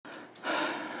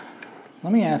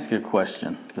Let me ask you a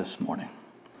question this morning,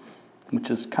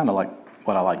 which is kind of like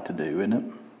what I like to do, isn't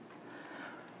it?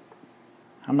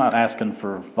 I'm not asking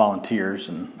for volunteers,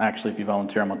 and actually if you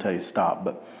volunteer I'm going to tell you to stop,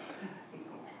 but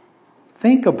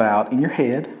think about, in your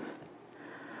head,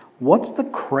 what's the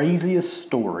craziest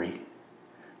story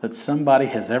that somebody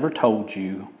has ever told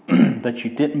you that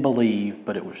you didn't believe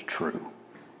but it was true?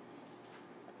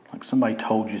 Like somebody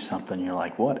told you something, you're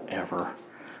like, whatever.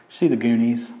 See the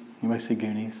Goonies? Anybody see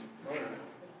Goonies?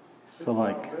 So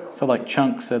like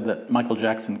Chunk said that Michael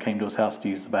Jackson came to his house to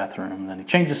use the bathroom, and then he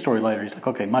changed his story later. He's like,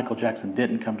 okay, Michael Jackson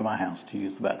didn't come to my house to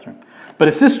use the bathroom, but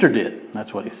his sister did.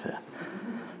 That's what he said.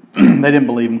 They didn't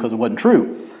believe him because it wasn't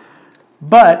true.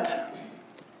 But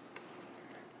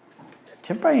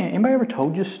anybody ever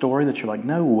told you a story that you're like,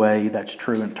 no way that's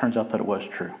true, and it turns out that it was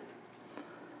true?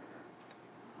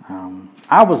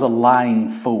 I was a lying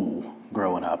fool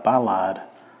growing up. I lied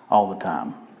all the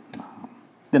time.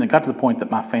 Then it got to the point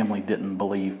that my family didn't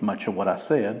believe much of what I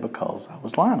said because I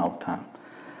was lying all the time.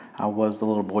 I was the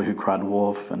little boy who cried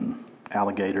wolf and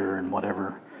alligator and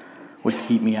whatever would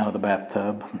keep me out of the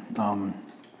bathtub.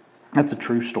 That's a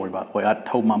true story, by the way. I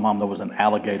told my mom there was an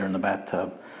alligator in the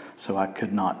bathtub, so I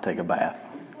could not take a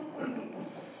bath.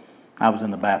 I was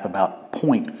in the bath about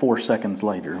 0.4 seconds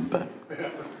later, but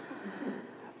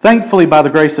thankfully, by the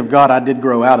grace of God, I did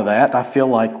grow out of that. I feel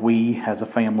like we, as a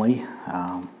family,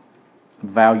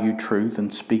 value truth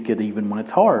and speak it even when it's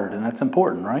hard, and that's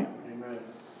important, right? Amen.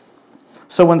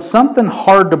 So when something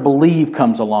hard to believe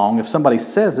comes along, if somebody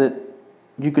says it,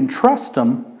 you can trust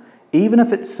them even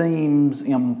if it seems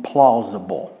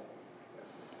implausible.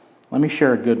 Let me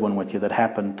share a good one with you that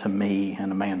happened to me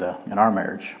and Amanda in our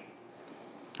marriage.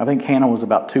 I think Hannah was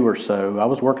about 2 or so. I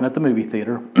was working at the movie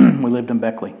theater. We lived in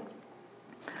Beckley.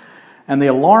 And the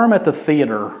alarm at the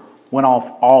theater went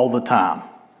off all the time.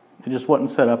 It just wasn't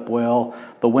set up well.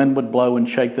 The wind would blow and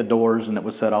shake the doors, and it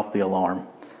would set off the alarm.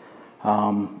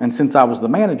 And since I was the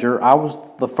manager, I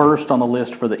was the first on the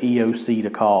list for the EOC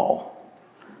to call.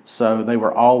 So they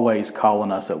were always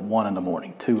calling us at 1 in the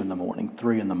morning, 2 in the morning,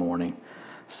 3 in the morning,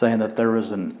 saying that there was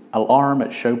an alarm at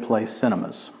Showplace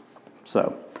Cinemas.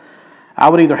 So I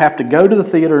would either have to go to the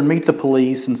theater and meet the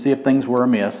police and see if things were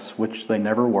amiss, which they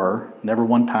never were. Never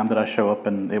one time did I show up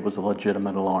and it was a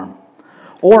legitimate alarm.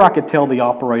 Or I could tell the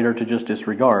operator to just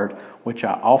disregard, which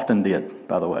I often did,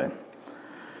 by the way.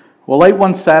 Well, late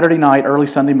one Saturday night, early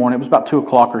Sunday morning, it was about 2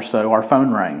 o'clock or so, our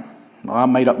phone rang. Well, I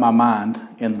made up my mind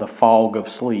in the fog of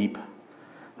sleep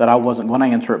that I wasn't going to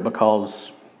answer it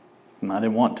because I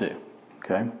didn't want to.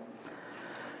 Okay.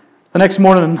 The next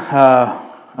morning,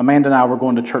 Amanda and I were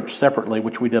going to church separately,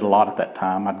 which we did a lot at that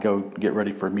time. I'd go get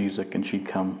ready for music, and she'd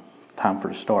come time for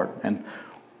her to start. And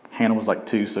Hannah was like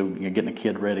 2, so getting a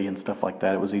kid ready and stuff like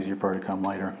that, it was easier for her to come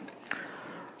later.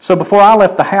 So before I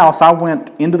left the house, I went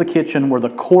into the kitchen where the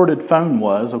corded phone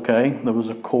was, okay? There was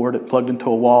a cord that plugged into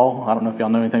a wall. I don't know if y'all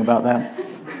know anything about that.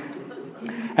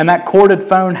 And that corded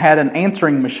phone had an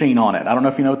answering machine on it. I don't know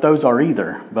if you know what those are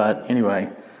either, but anyway.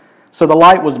 So the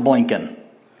light was blinking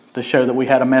to show that we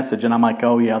had a message, and I'm like,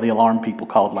 oh yeah, the alarm people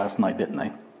called last night, didn't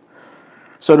they?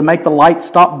 So to make the light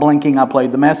stop blinking, I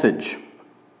played the message.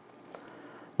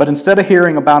 But instead of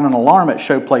hearing about an alarm at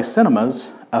Showplace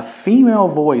Cinemas, a female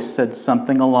voice said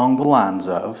something along the lines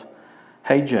of,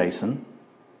 "Hey Jason,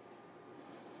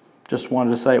 just wanted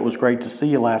to say it was great to see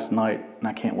you last night, and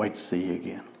I can't wait to see you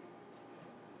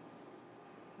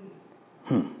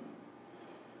again."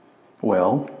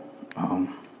 Well,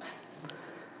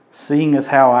 seeing as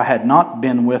how I had not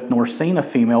been with nor seen a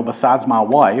female besides my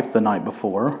wife the night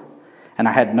before, and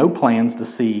I had no plans to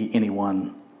see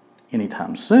anyone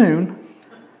anytime soon,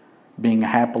 being a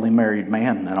happily married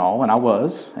man and all, and I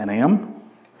was and am,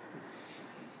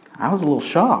 I was a little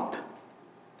shocked.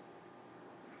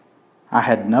 I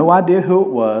had no idea who it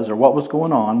was or what was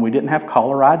going on. We didn't have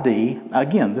caller ID.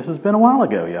 Again, this has been a while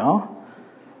ago, y'all.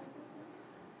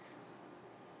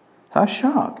 I was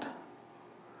shocked.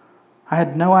 I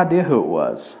had no idea who it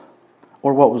was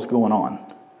or what was going on.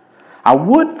 I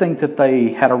would think that they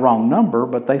had a wrong number,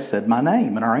 but they said my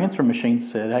name, and our answer machine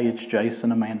said, "Hey, it's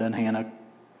Jason, Amanda, and Hannah.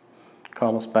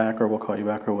 Call us back, or we'll call you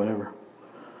back," or whatever.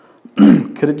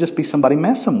 Could it just be somebody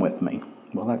messing with me?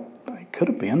 Well, that could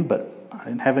have been, but I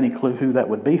didn't have any clue who that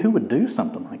would be. Who would do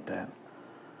something like that?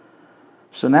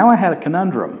 So now I had a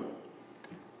conundrum.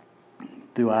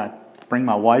 Do I bring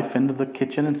my wife into the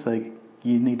kitchen and say,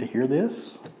 "You need to hear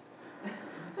this"?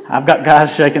 I've got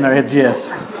guys shaking their heads,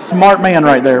 yes. Smart man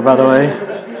right there, by the way.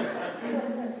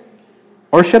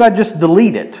 Or should I just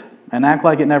delete it and act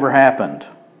like it never happened?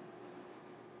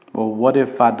 Well, what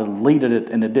if I deleted it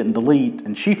and it didn't delete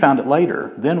and she found it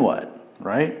later? Then what,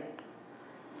 right?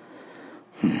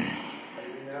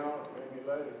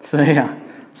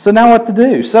 So now what to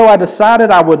do? So I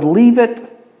decided I would leave it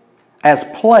as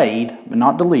played, but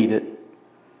not delete it,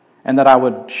 and that I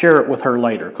would share it with her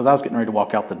later, because I was getting ready to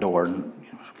walk out the door.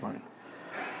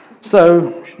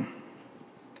 So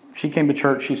she came to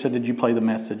church. She said, "Did you play the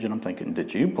message?" And I'm thinking,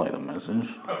 "Did you play the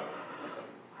message?"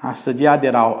 I said, "Yeah, I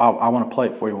did. I want to play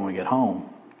it for you when we get home."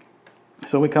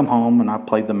 So we come home, and I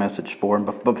played the message for him.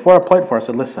 But before I played it for her, I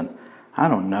said, "Listen, I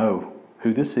don't know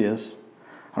who this is.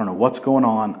 I don't know what's going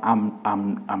on.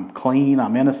 I'm clean.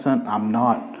 I'm innocent. I'm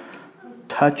not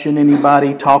touching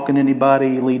anybody, talking to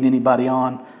anybody, leading anybody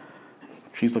on."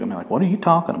 She's looking at me like, "What are you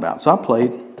talking about?" So I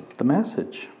played the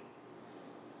message.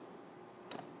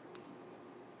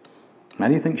 How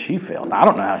do you think she felt? I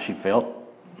don't know how she felt.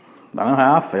 I know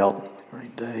how I felt every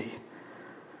day.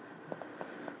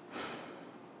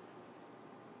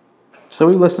 So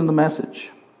we listened to the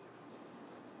message.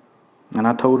 And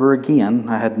I told her again,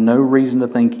 I had no reason to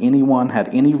think anyone had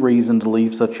any reason to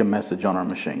leave such a message on our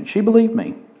machine. She believed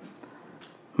me.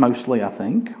 Mostly, I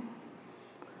think.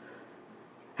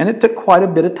 And it took quite a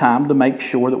bit of time to make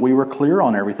sure that we were clear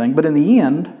on everything. But in the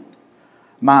end,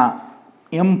 my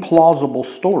implausible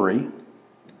story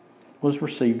was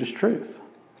received as truth.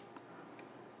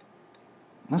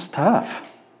 That's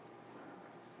tough.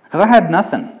 Because I had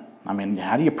nothing. I mean,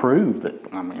 how do you prove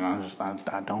that? I mean,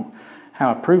 I don't.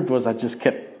 How I proved was I just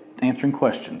kept answering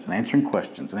questions and answering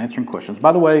questions and answering questions.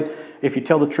 By the way, if you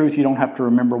tell the truth, you don't have to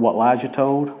remember what lies you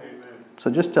told. Amen.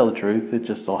 So just tell the truth. It's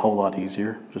just a whole lot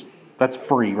easier. That's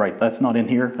free, right? That's not in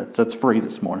here. That's free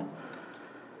this morning.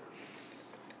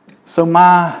 So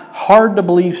my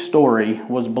hard-to-believe story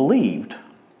was believed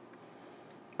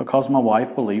because my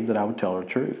wife believed that I would tell her the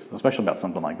truth, especially about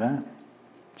something like that.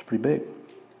 It's pretty big.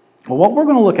 Well, what we're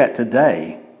going to look at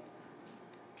today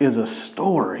is a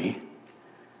story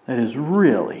that is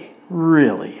really,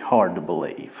 really hard to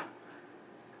believe.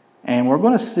 And we're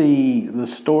going to see the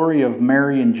story of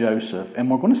Mary and Joseph, and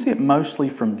we're going to see it mostly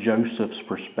from Joseph's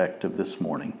perspective this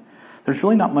morning. There's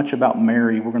really not much about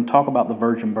Mary. We're going to talk about the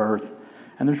virgin birth,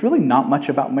 and there's really not much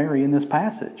about Mary in this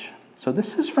passage. So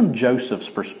this is from Joseph's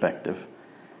perspective.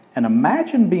 And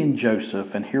imagine being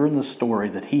Joseph and hearing the story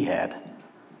that he had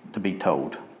to be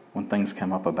told when things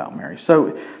come up about Mary. So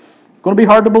it's going to be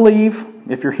hard to believe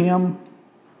if you're him.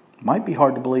 It might be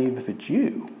hard to believe if it's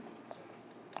you.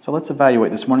 So let's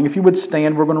evaluate this morning. If you would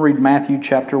stand, we're going to read Matthew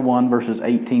chapter 1, verses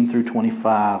 18 through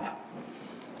 25.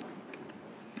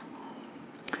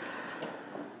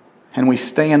 And we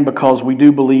stand because we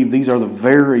do believe these are the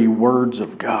very words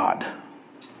of God.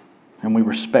 And we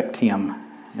respect Him,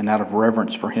 and out of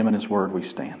reverence for Him and His word we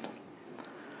stand.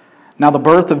 Now the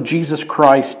birth of Jesus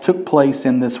Christ took place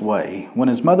in this way. When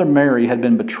His mother Mary had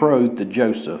been betrothed to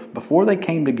Joseph, before they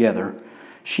came together,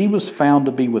 she was found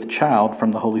to be with child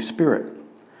from the Holy Spirit.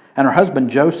 And her husband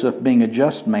Joseph, being a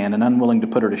just man and unwilling to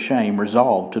put her to shame,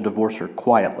 resolved to divorce her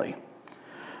quietly.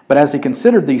 But as he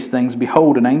considered these things,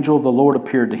 behold, an angel of the Lord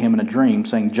appeared to him in a dream,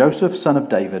 saying, Joseph, son of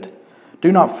David,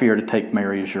 do not fear to take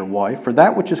Mary as your wife, for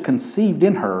that which is conceived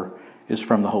in her is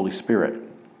from the Holy Spirit.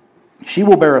 She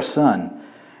will bear a son,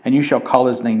 and you shall call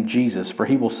his name Jesus, for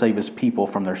he will save his people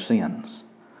from their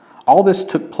sins. All this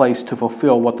took place to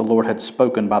fulfill what the Lord had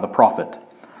spoken by the prophet.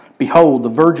 Behold, the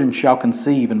virgin shall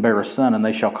conceive and bear a son, and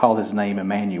they shall call his name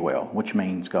Emmanuel, which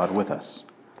means God with us.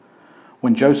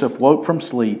 When Joseph woke from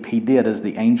sleep, he did as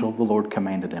the angel of the Lord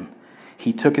commanded him.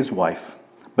 He took his wife,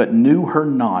 but knew her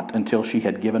not until she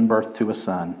had given birth to a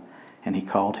son, and he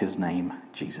called his name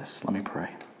Jesus. Let me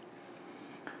pray.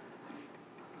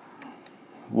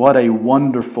 What a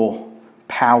wonderful,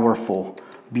 powerful,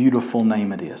 beautiful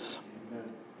name it is.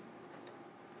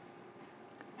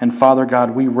 And Father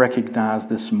God, we recognize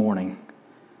this morning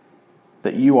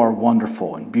that you are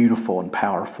wonderful and beautiful and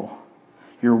powerful.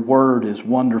 Your word is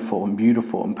wonderful and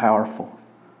beautiful and powerful.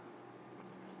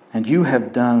 And you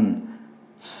have done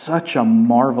such a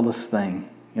marvelous thing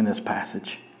in this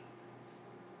passage.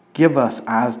 Give us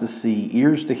eyes to see,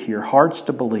 ears to hear, hearts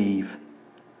to believe,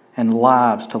 and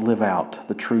lives to live out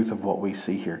the truth of what we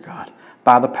see here, God.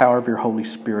 By the power of your Holy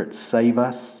Spirit, save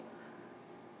us.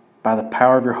 By the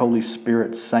power of your Holy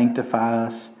Spirit, sanctify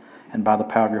us. And by the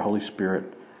power of your Holy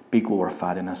Spirit, be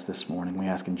glorified in us this morning. We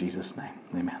ask in Jesus' name.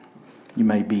 Amen. You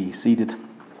may be seated.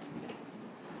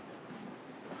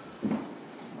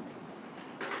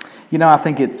 You know, I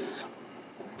think it's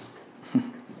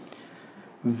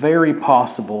very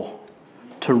possible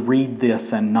to read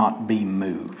this and not be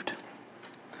moved.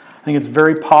 I think it's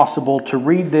very possible to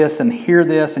read this and hear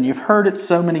this, and you've heard it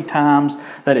so many times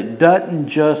that it doesn't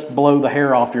just blow the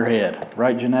hair off your head.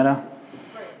 Right, Janetta?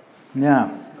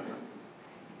 Yeah.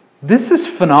 This is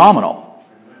phenomenal.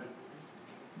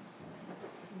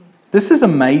 This is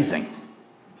amazing.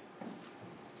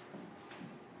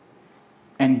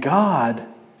 And God,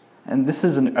 and this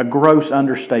is a gross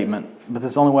understatement, but this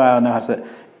is the only way I know how to say it.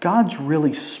 God's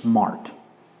really smart.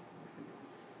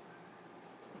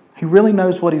 He really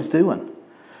knows what He's doing.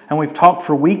 And we've talked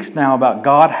for weeks now about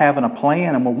God having a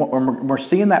plan, and we're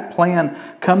seeing that plan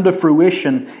come to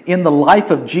fruition in the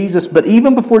life of Jesus. But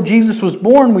even before Jesus was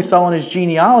born, we saw in His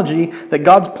genealogy that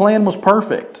God's plan was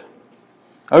perfect.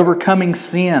 Overcoming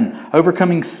sin,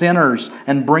 overcoming sinners,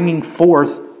 and bringing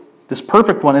forth this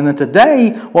perfect one. And then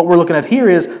today, what we're looking at here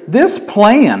is this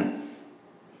plan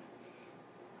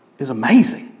is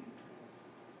amazing.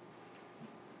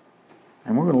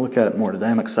 And we're going to look at it more today.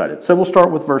 I'm excited. So we'll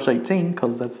start with verse 18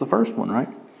 because that's the first one, right?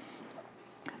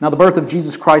 Now the birth of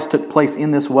Jesus Christ took place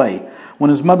in this way. When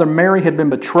His mother Mary had been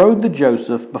betrothed to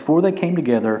Joseph, before they came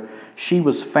together, she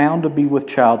was found to be with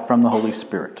child from the Holy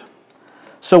Spirit.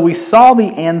 So we saw the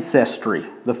ancestry,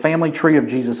 the family tree of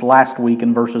Jesus last week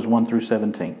in verses 1 through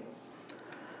 17.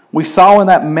 We saw in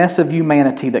that mess of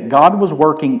humanity that God was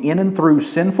working in and through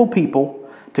sinful people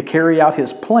to carry out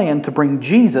His plan to bring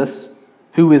Jesus,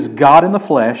 who is God in the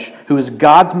flesh, who is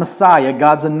God's Messiah,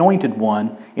 God's anointed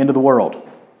one, into the world.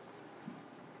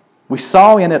 We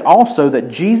saw in it also that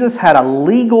Jesus had a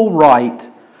legal right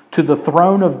to the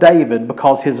throne of David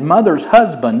because His mother's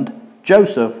husband,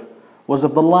 Joseph, was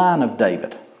of the line of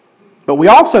David. But we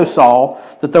also saw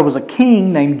that there was a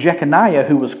king named Jeconiah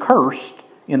who was cursed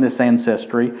in this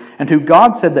ancestry, and who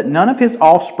God said that none of his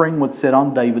offspring would sit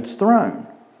on David's throne.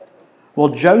 Well,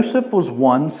 Joseph was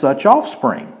one such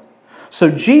offspring.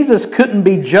 So Jesus couldn't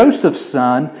be Joseph's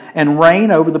son and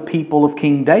reign over the people of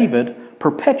King David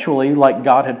perpetually like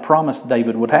God had promised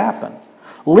David would happen.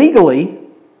 Legally,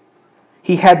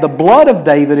 he had the blood of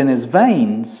David in his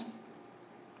veins,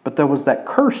 but there was that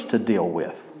curse to deal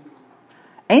with.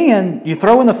 And you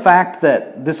throw in the fact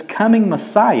that this coming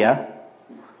Messiah,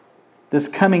 this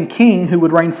coming king who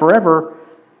would reign forever,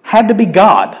 had to be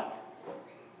God.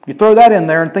 You throw that in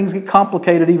there and things get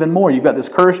complicated even more. You've got this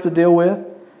curse to deal with,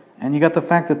 and you got the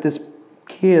fact that this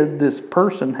kid, this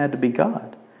person, had to be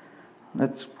God.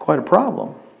 That's quite a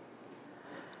problem.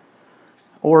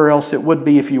 Or else it would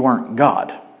be if you weren't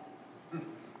God.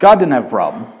 God didn't have a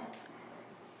problem.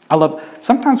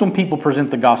 Sometimes when people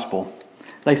present the gospel,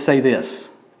 they say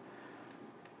this: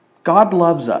 God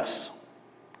loves us,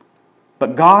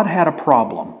 but God had a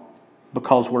problem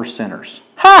because we're sinners.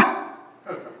 Ha!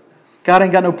 God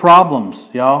ain't got no problems,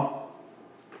 y'all.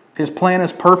 His plan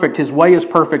is perfect. His way is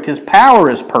perfect. His power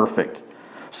is perfect.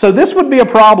 So this would be a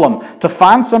problem to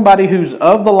find somebody who's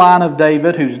of the line of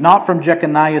David, who's not from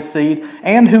Jeconiah's seed,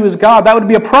 and who is God. That would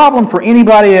be a problem for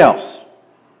anybody else.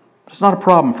 It's not a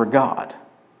problem for God.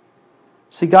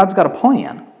 See, God's got a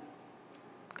plan.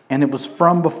 And it was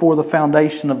from before the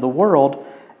foundation of the world.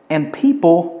 And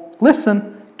people,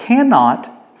 listen,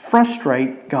 cannot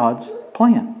frustrate God's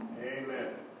plan. Amen.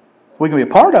 We can be a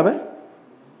part of it,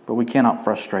 but we cannot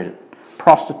frustrate it.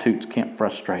 Prostitutes can't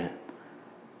frustrate it.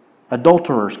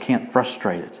 Adulterers can't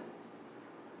frustrate it.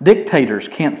 Dictators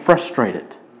can't frustrate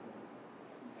it.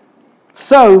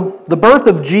 So, the birth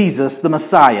of Jesus, the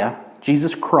Messiah,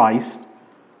 Jesus Christ,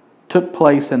 took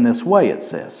place in this way, it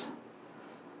says.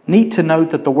 Neat to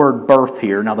note that the word birth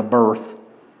here, now the birth,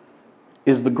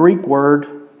 is the Greek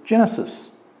word Genesis,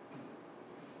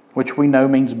 which we know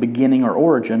means beginning or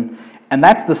origin. And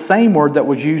that's the same word that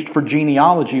was used for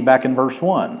genealogy back in verse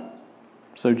 1.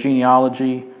 So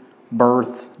genealogy,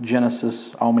 birth,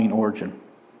 Genesis, all mean origin.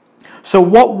 So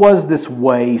what was this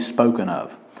way spoken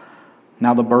of?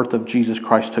 Now the birth of Jesus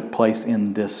Christ took place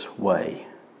in this way.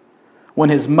 When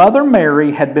His mother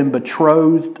Mary had been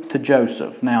betrothed to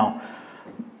Joseph. Now,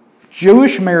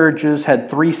 Jewish marriages had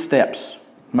 3 steps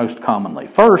most commonly.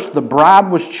 First, the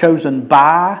bride was chosen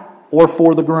by or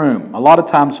for the groom. A lot of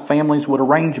times families would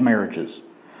arrange marriages.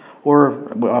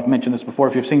 Or, I've mentioned this before,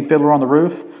 if you've seen Fiddler on the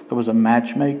Roof, there was a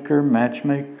matchmaker,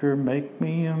 make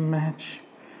me a match.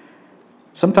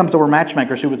 Sometimes there were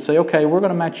matchmakers who would say, okay, we're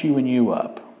going to match you and you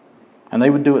up. And they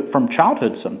would do it from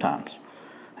childhood sometimes.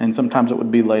 And sometimes it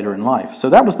would be later in life. So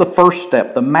that was the first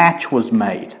step. The match was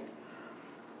made.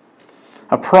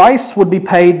 A price would be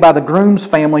paid by the groom's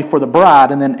family for the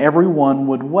bride, and then everyone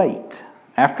would wait.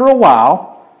 After a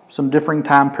while, some differing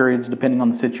time periods depending on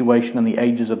the situation and the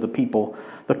ages of the people,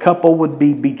 the couple would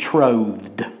be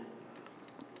betrothed.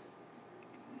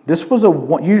 This was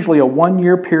usually a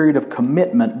 1-year period of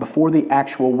commitment before the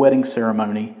actual wedding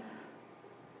ceremony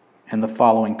and the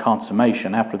following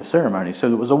consummation after the ceremony.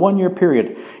 So it was a 1-year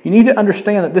period. You need to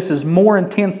understand that this is more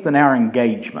intense than our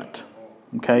engagement.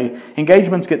 Okay?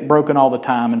 Engagements get broken all the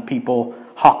time and people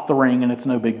hawk the ring and it's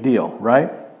no big deal,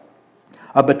 right?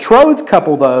 A betrothed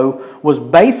couple, though, was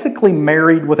basically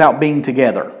married without being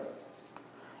together.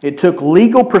 It took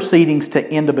legal proceedings to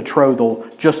end a betrothal,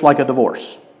 just like a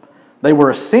divorce. They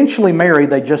were essentially married,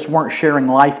 they just weren't sharing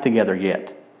life together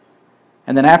yet.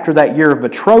 And then after that year of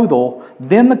betrothal,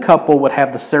 then the couple would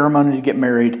have the ceremony to get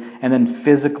married and then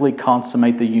physically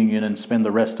consummate the union and spend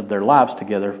the rest of their lives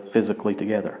together, physically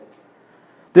together.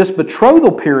 This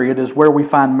betrothal period is where we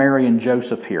find Mary and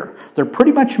Joseph here. They're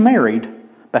pretty much married,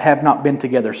 but have not been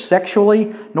together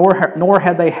sexually, nor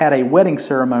had they had a wedding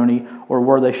ceremony, or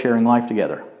were they sharing life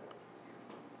together.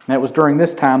 And it was during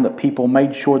this time that people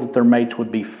made sure that their mates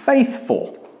would be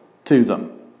faithful to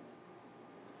them.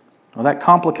 Well, that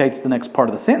complicates the next part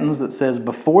of the sentence that says,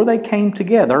 before they came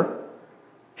together,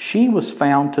 she was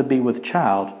found to be with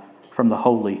child from the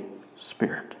Holy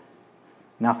Spirit.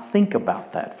 Now think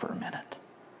about that for a minute.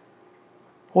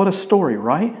 What a story,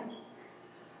 right?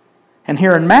 And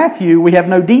here in Matthew, we have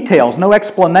no details, no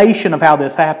explanation of how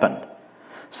this happened.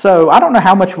 So I don't know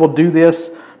how much we'll do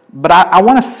this, but I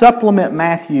want to supplement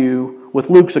Matthew with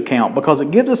Luke's account because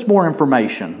it gives us more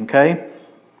information, okay?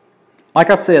 Like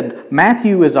I said,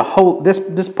 Matthew is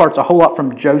this part's a whole lot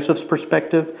from Joseph's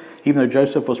perspective, even though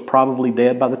Joseph was probably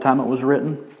dead by the time it was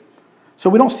written. So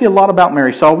we don't see a lot about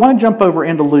Mary. So I want to jump over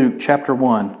into Luke chapter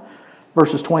 1,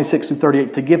 verses 26 through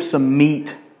 38 to give some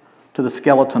meat to the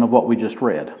skeleton of what we just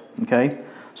read. Okay?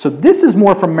 So this is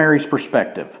more from Mary's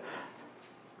perspective.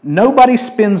 Nobody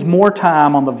spends more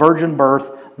time on the virgin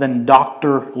birth than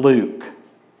Dr. Luke.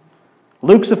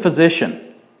 Luke's a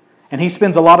physician, and he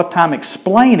spends a lot of time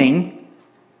explaining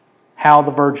how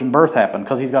the virgin birth happened,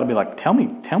 because he's got to be like, tell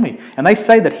me. And they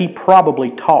say that he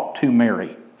probably talked to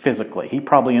Mary physically. He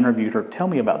probably interviewed her. Tell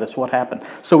me about this. What happened?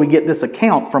 So we get this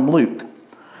account from Luke.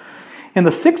 In the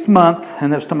 6th month,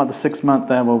 and that's talking about the 6th month,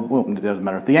 it doesn't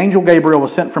matter. The angel Gabriel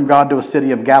was sent from God to a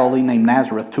city of Galilee named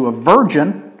Nazareth to a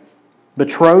virgin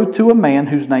betrothed to a man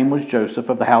whose name was Joseph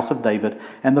of the house of David,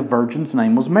 and the virgin's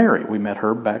name was Mary. We met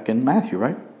her back in Matthew,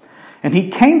 right? And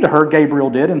he came to her, Gabriel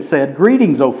did, and said,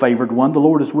 "Greetings, O favored one, the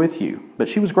Lord is with you." But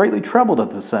she was greatly troubled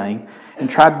at the saying, and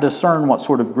tried to discern what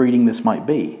sort of greeting this might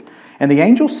be. And the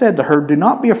angel said to her, "Do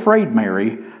not be afraid,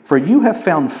 Mary, for you have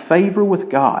found favor with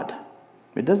God."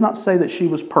 It does not say that she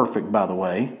was perfect, by the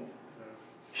way.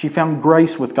 She found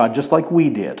grace with God, just like we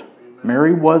did.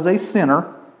 Mary was a sinner,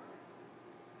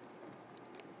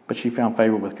 but she found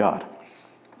favor with God.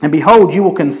 "And behold, you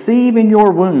will conceive in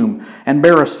your womb and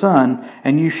bear a son,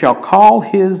 and you shall call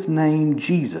his name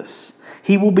Jesus.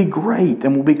 He will be great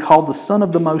and will be called the Son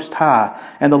of the Most High.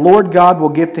 And the Lord God will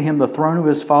give to him the throne of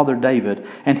his father David,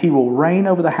 and he will reign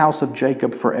over the house of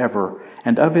Jacob forever,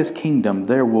 and of his kingdom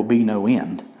there will be no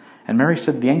end." And Mary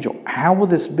said to the angel, "How will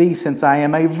this be, since I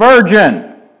am a virgin?"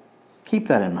 Keep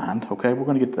that in mind, okay? We're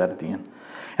going to get to that at the end.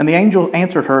 And the angel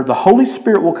answered her, "The Holy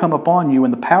Spirit will come upon you,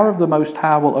 and the power of the Most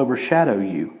High will overshadow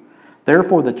you.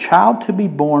 Therefore, the child to be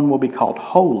born will be called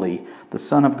Holy, the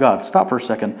Son of God." Stop for a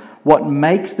second. What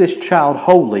makes this child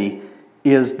holy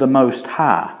is the Most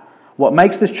High. What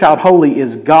makes this child holy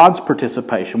is God's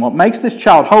participation. What makes this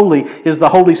child holy is the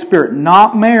Holy Spirit,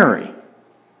 not Mary.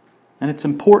 And it's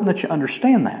important that you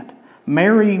understand that.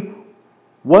 Mary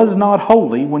was not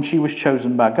holy when she was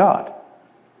chosen by God.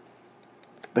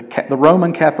 The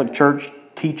Roman Catholic Church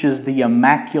teaches the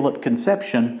Immaculate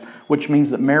Conception, which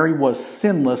means that Mary was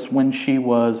sinless when she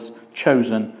was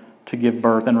chosen to give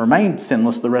birth and remained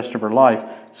sinless the rest of her life.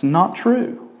 It's not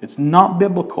true. It's not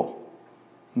biblical.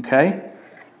 Okay?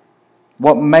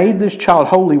 What made this child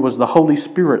holy was the Holy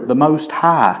Spirit, the Most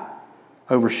High,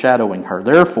 overshadowing her.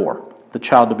 Therefore, the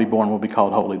child to be born will be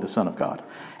called Holy, the Son of God.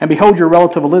 "And behold, your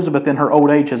relative Elizabeth in her old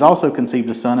age has also conceived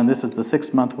a son, and this is the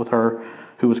 6th month with her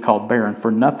who was called barren, for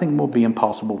nothing will be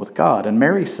impossible with God. And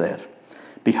Mary said,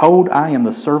 Behold, I am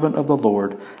the servant of the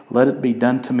Lord. Let it be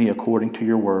done to me according to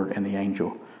your word. And the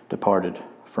angel departed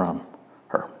from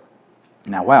her."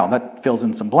 Now, wow, that fills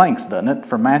in some blanks, doesn't it,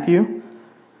 from Matthew?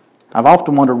 I've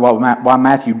often wondered why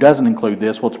Matthew doesn't include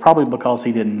this. Well, it's probably because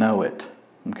he didn't know it.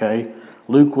 Okay?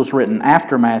 Luke was written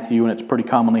after Matthew, and it's pretty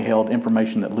commonly held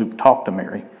information that Luke talked to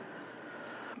Mary.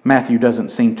 Matthew doesn't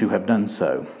seem to have done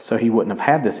so, so he wouldn't have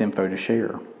had this info to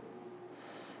share.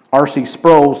 R.C.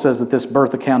 Sproul says that this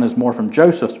birth account is more from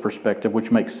Joseph's perspective,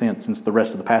 which makes sense since the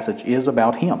rest of the passage is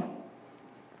about him.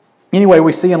 Anyway,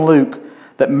 we see in Luke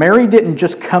that Mary didn't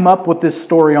just come up with this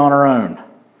story on her own.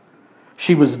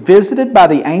 She was visited by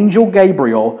the angel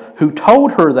Gabriel, who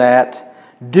told her that,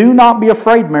 "Do not be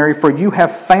afraid, Mary, for you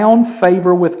have found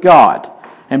favor with God.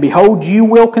 And behold, you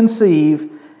will conceive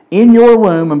in your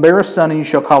womb and bear a son, and you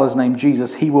shall call his name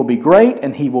Jesus. He will be great,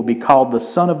 and he will be called the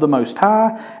Son of the Most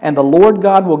High. And the Lord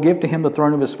God will give to him the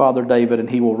throne of his father David, and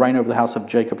he will reign over the house of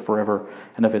Jacob forever,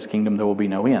 and of his kingdom there will be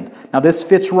no end. Now this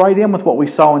fits right in with what we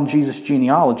saw in Jesus'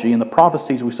 genealogy and the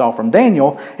prophecies we saw from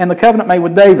Daniel and the covenant made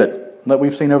with David that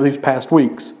we've seen over these past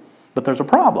weeks. But there's a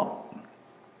problem,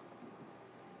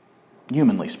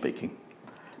 humanly speaking.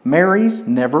 Mary's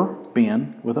never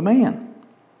been with a man.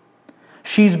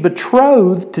 She's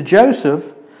betrothed to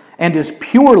Joseph and is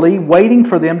purely waiting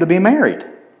for them to be married.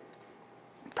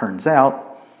 Turns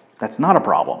out, that's not a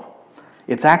problem.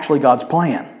 It's actually God's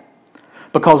plan.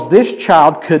 Because this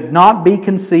child could not be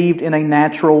conceived in a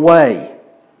natural way.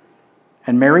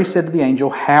 And Mary said to the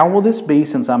angel, "How will this be,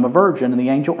 since I'm a virgin?" And the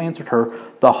angel answered her,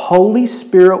 "The Holy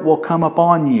Spirit will come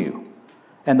upon you,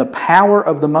 and the power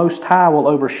of the Most High will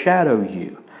overshadow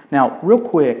you." Now, real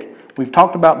quick, we've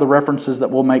talked about the references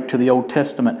that we'll make to the Old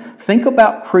Testament. Think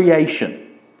about creation.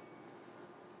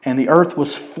 And the earth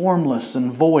was formless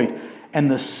and void, and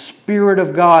the Spirit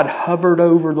of God hovered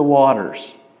over the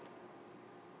waters.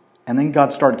 And then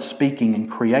God started speaking, and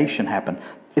creation happened.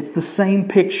 It's the same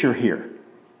picture here.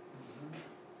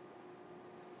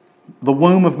 The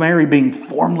womb of Mary being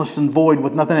formless and void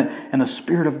with nothing in it, and the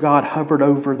Spirit of God hovered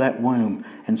over that womb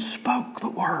and spoke the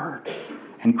word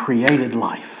and created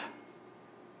life.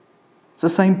 It's the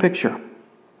same picture.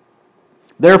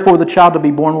 Therefore, the child to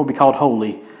be born will be called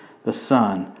Holy, the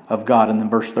Son of God. And then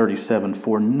verse 37,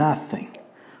 for nothing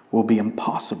will be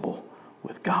impossible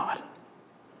with God.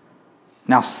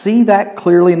 Now see that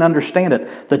clearly and understand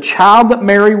it. The child that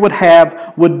Mary would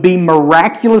have would be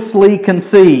miraculously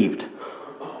conceived.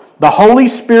 The Holy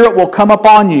Spirit will come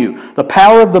upon you. The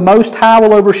power of the Most High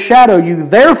will overshadow you.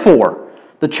 Therefore,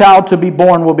 the child to be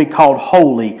born will be called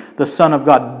Holy, the Son of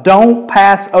God. Don't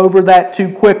pass over that too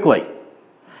quickly.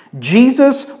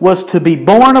 Jesus was to be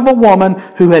born of a woman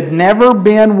who had never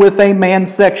been with a man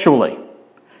sexually.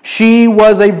 She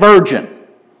was a virgin.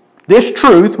 This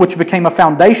truth, which became a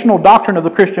foundational doctrine of the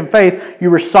Christian faith,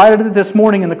 you recited it this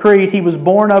morning in the Creed. He was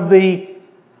born of the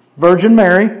Virgin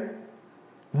Mary.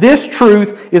 This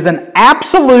truth is an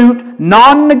absolute,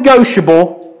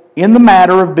 non-negotiable in the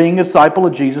matter of being a disciple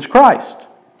of Jesus Christ.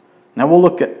 Now we'll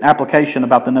look at application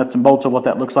about the nuts and bolts of what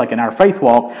that looks like in our faith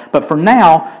walk. But for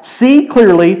now, see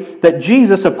clearly that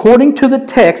Jesus, according to the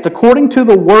text, according to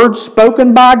the word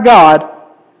spoken by God,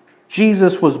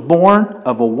 Jesus was born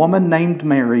of a woman named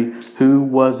Mary who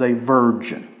was a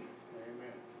virgin.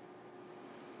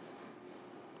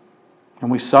 And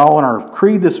we saw in our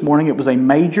creed this morning it was a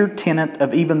major tenet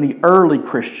of even the early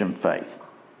Christian faith.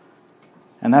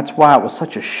 And that's why it was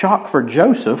such a shock for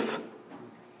Joseph,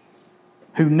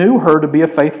 who knew her to be a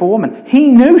faithful woman. He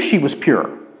knew she was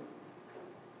pure.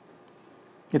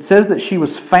 It says that she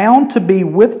was found to be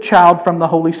with child from the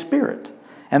Holy Spirit.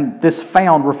 And this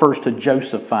found refers to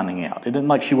Joseph finding out. It isn't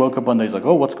like she woke up one day and was like,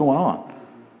 oh, what's going on?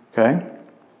 Okay?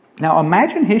 Now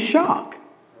imagine his shock.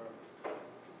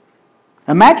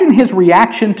 Imagine his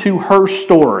reaction to her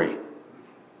story.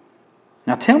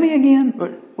 Now tell me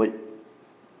again,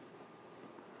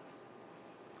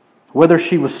 whether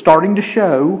she was starting to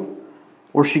show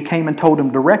or she came and told him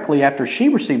directly after she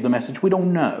received the message, we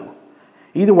don't know.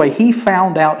 Either way, he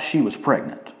found out she was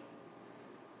pregnant.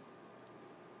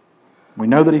 We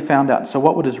know that he found out. So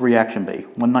what would his reaction be?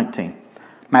 1:19,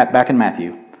 back in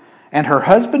Matthew. And her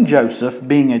husband Joseph,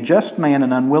 being a just man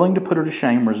and unwilling to put her to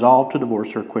shame, resolved to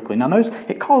divorce her quickly. Now notice,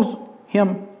 it calls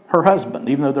him her husband,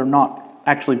 even though they're not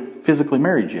actually physically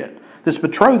married yet. This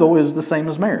betrothal is the same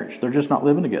as marriage. They're just not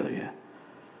living together yet.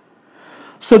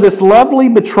 So this lovely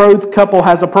betrothed couple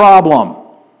has a problem.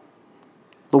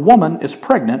 The woman is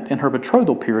pregnant in her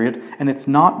betrothal period, and it's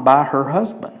not by her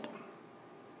husband.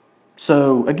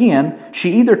 So again,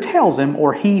 she either tells him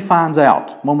or he finds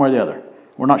out, one way or the other.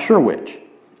 We're not sure which.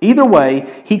 Either way,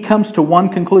 he comes to one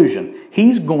conclusion.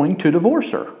 He's going to divorce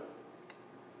her.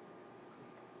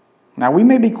 Now, we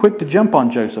may be quick to jump on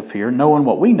Joseph here, knowing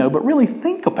what we know, but really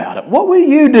think about it. What will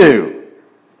you do?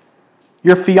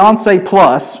 Your fiance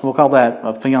plus, we'll call that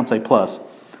a fiance plus.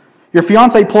 Your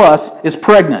fiance plus is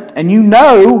pregnant, and you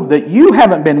know that you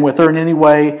haven't been with her in any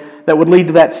way that would lead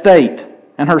to that state.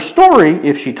 And her story,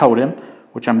 if she told him,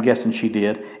 which I'm guessing she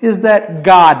did, is that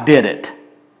God did it.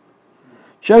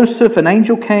 Joseph, an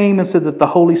angel came and said that the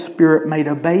Holy Spirit made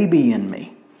a baby in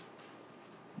me.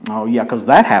 Oh yeah, because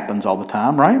that happens all the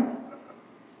time, right?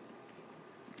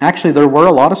 Actually, there were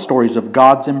a lot of stories of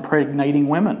gods impregnating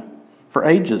women for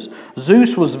ages.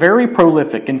 Zeus was very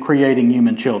prolific in creating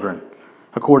human children,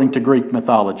 according to Greek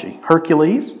mythology.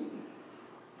 Hercules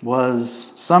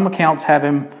was, some accounts have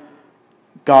him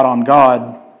God on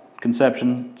God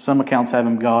conception. Some accounts have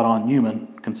him God on human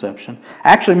conception.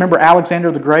 Actually, remember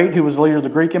Alexander the Great, who was the leader of the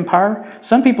Greek Empire?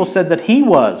 Some people said that he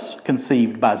was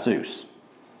conceived by Zeus,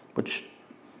 which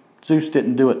Zeus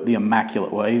didn't do it the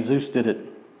immaculate way. Zeus did it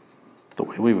the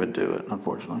way we would do it,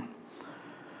 unfortunately.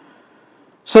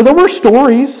 So there were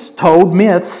stories told,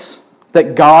 myths,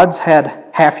 that gods had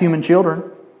half-human children.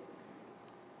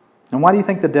 And why do you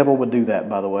think the devil would do that,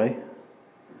 by the way?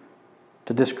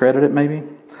 To discredit it, maybe?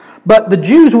 But the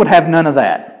Jews would have none of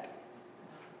that.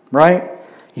 Right?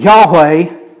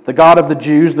 Yahweh, the God of the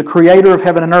Jews, the creator of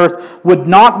heaven and earth, would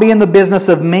not be in the business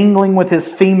of mingling with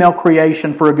his female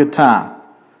creation for a good time.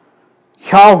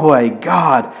 Yahweh,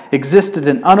 God, existed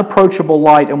in unapproachable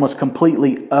light and was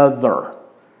completely other.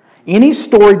 Any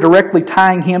story directly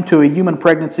tying him to a human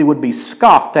pregnancy would be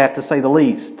scoffed at, to say the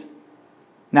least.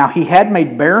 Now, he had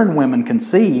made barren women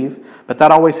conceive, but that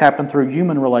always happened through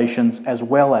human relations as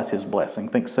well as his blessing.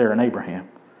 Think Sarah and Abraham.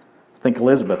 Think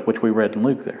Elizabeth, which we read in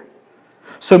Luke there.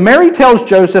 So Mary tells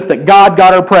Joseph that God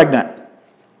got her pregnant.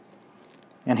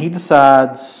 And he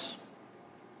decides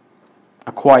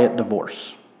a quiet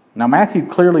divorce. Now, Matthew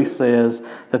clearly says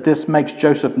that this makes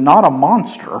Joseph not a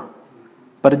monster,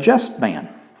 but a just man.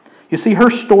 You see, her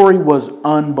story was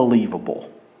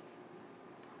unbelievable.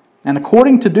 And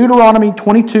according to Deuteronomy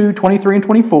 22, 23, and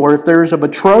 24, if there is a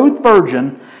betrothed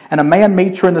virgin and a man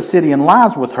meets her in the city and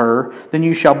lies with her, then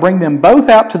you shall bring them both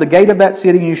out to the gate of that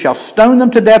city and you shall stone them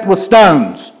to death with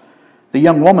stones. The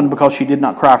young woman because she did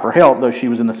not cry for help, though she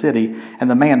was in the city,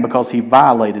 and the man because he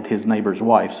violated his neighbor's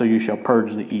wife. So you shall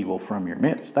purge the evil from your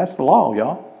midst. That's the law,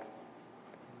 y'all.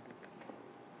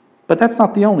 But that's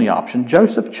not the only option.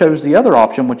 Joseph chose the other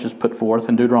option, which is put forth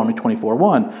in Deuteronomy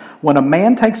 24:1. When a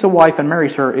man takes a wife and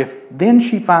marries her, if then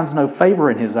she finds no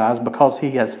favor in his eyes because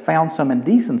he has found some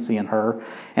indecency in her,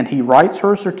 and he writes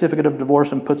her a certificate of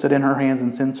divorce and puts it in her hands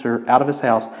and sends her out of his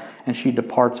house, and she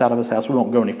departs out of his house. We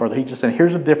won't go any further. He just said,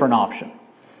 here's a different option.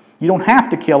 You don't have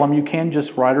to kill him. You can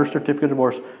just write her a certificate of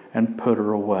divorce and put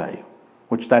her away,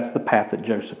 which that's the path that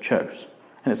Joseph chose.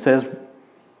 And it says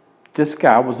this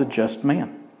guy was a just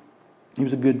man. He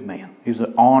was a good man. He was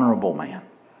an honorable man.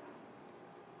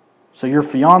 So your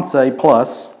fiancée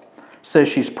plus says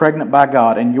she's pregnant by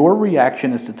God, and your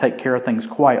reaction is to take care of things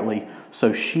quietly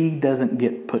so she doesn't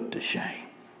get put to shame.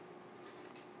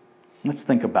 Let's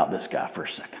think about this guy for a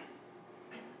second.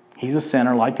 He's a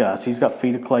sinner like us. He's got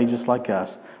feet of clay just like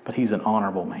us, but he's an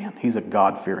honorable man. He's a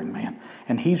God-fearing man,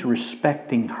 and he's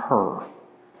respecting her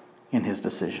in his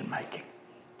decision-making.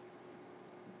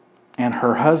 And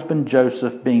her husband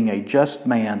Joseph, being a just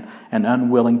man and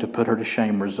unwilling to put her to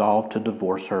shame, resolved to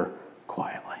divorce her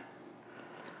quietly.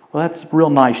 Well, that's real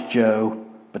nice, Joe,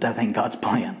 but that ain't God's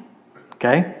plan.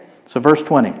 Okay? So verse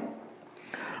 20.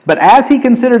 But as he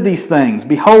considered these things,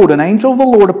 behold, an angel of the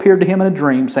Lord appeared to him in a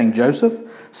dream, saying, Joseph,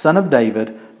 son of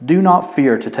David, do not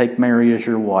fear to take Mary as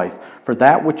your wife, for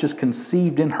that which is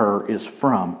conceived in her is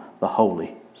from the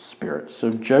Holy Spirit.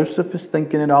 So Joseph is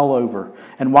thinking it all over.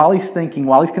 And while he's thinking,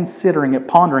 while he's considering it,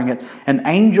 pondering it, an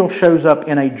angel shows up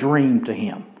in a dream to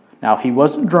him. Now, he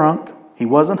wasn't drunk. He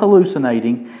wasn't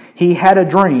hallucinating. He had a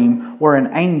dream where an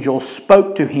angel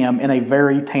spoke to him in a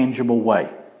very tangible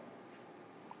way.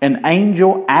 An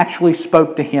angel actually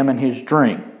spoke to him in his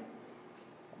dream.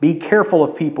 Be careful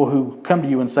of people who come to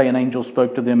you and say an angel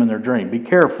spoke to them in their dream. Be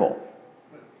careful.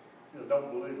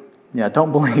 Don't believe them. Yeah,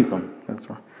 don't believe them. That's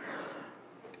right.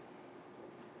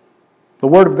 The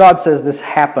Word of God says this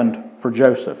happened for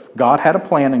Joseph. God had a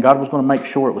plan and God was going to make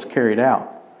sure it was carried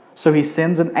out. So he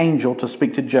sends an angel to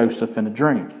speak to Joseph in a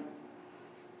dream.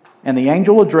 And the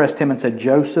angel addressed him and said,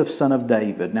 Joseph, son of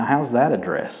David. Now how's that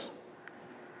address?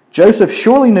 Joseph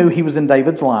surely knew he was in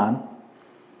David's line.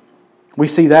 We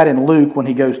see that in Luke when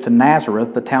he goes to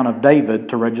Nazareth, the town of David,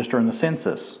 to register in the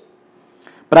census.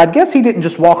 But I guess he didn't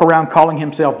just walk around calling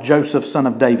himself Joseph, son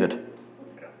of David,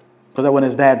 because that wasn't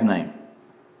his dad's name.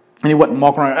 And he wasn't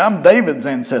walking around, I'm David's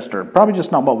ancestor. Probably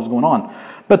just not what was going on.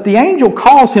 But the angel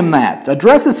calls him that,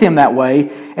 addresses him that way,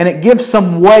 and it gives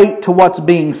some weight to what's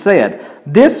being said.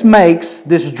 This makes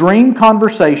this dream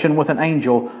conversation with an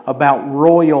angel about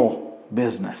royal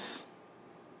business.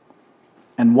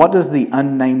 And what does the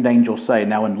unnamed angel say?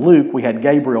 Now in Luke, we had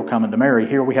Gabriel coming to Mary.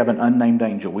 Here we have an unnamed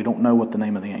angel. We don't know what the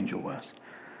name of the angel was.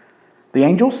 The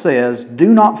angel says,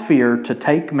 do not fear to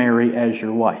take Mary as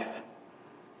your wife.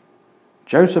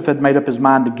 Joseph had made up his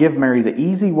mind to give Mary the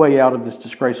easy way out of this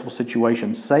disgraceful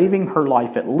situation, saving her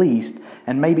life at least,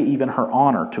 and maybe even her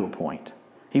honor to a point.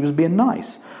 He was being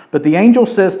nice. But the angel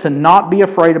says to not be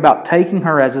afraid about taking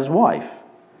her as his wife.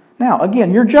 Now,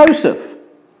 again, you're Joseph.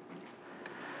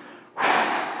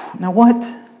 Now what?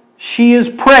 She is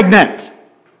pregnant.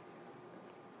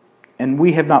 and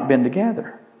we have not been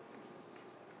together.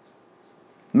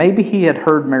 Maybe he had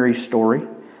heard Mary's story,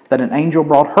 that an angel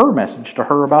brought her message to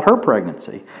her about her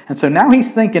pregnancy. And so now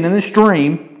he's thinking in this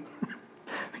dream,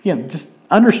 just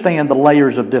understand the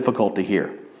layers of difficulty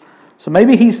here. So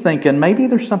maybe he's thinking, maybe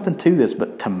there's something to this,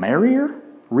 but to marry her?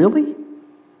 Really?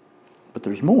 But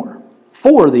there's more.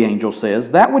 For, the angel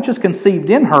says, that which is conceived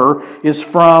in her is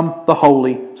from the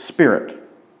Holy Spirit.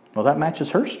 Well, that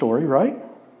matches her story, right?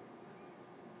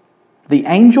 The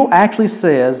angel actually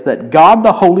says that God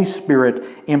the Holy Spirit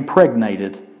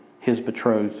impregnated his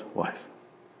betrothed wife.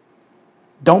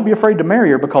 Don't be afraid to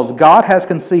marry her because God has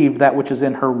conceived that which is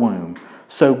in her womb.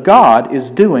 So God is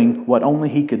doing what only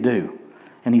he could do.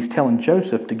 And he's telling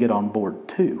Joseph to get on board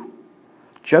too.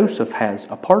 Joseph has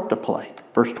a part to play.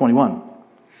 Verse 21.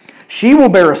 She will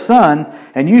bear a son,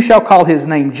 and you shall call his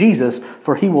name Jesus,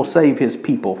 for he will save his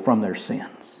people from their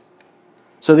sins.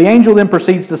 So the angel then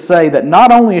proceeds to say that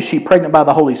not only is she pregnant by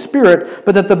the Holy Spirit,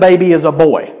 but that the baby is a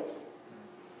boy.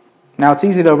 Now it's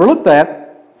easy to overlook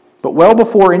that, but well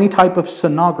before any type of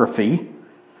sonography,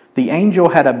 the angel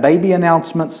had a baby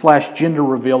announcement / gender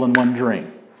reveal in one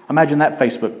dream. Imagine that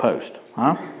Facebook post,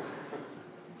 huh?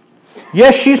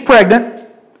 Yes, she's pregnant.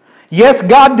 Yes,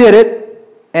 God did it.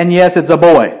 And yes, it's a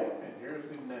boy.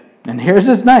 And here's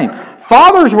his name.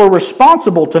 Fathers were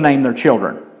responsible to name their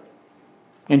children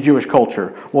in Jewish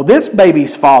culture. Well, this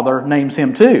baby's father names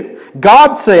him too.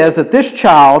 God says that this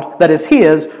child that is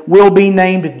his will be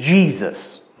named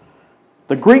Jesus.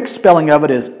 The Greek spelling of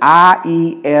it is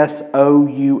I-E-S-O-U-S.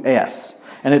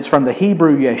 And it's from the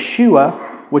Hebrew Yeshua,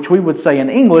 which we would say in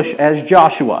English as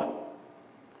Joshua.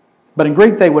 But in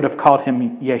Greek they would have called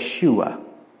him Yeshua.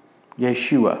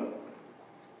 Yeshua.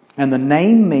 And the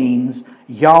name means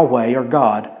Yahweh or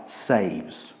God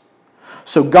saves.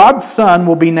 So God's son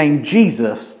will be named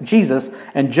Jesus,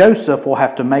 and Joseph will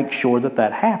have to make sure that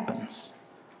that happens.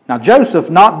 Now Joseph,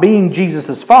 not being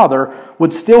Jesus' father,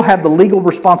 would still have the legal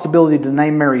responsibility to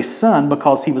name Mary's son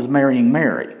because he was marrying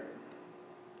Mary.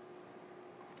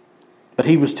 But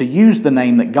he was to use the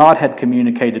name that God had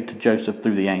communicated to Joseph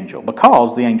through the angel.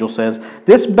 Because, the angel says,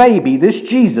 this baby, this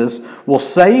Jesus, will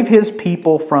save his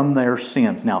people from their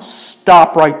sins. Now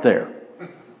stop right there.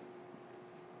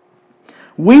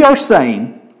 We are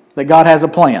saying that God has a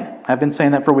plan. I've been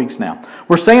saying that for weeks now.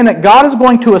 We're saying that God is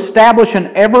going to establish an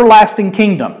everlasting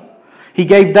kingdom. He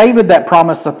gave David that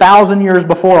promise 1,000 years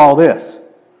before all this.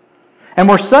 And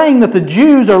we're saying that the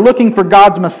Jews are looking for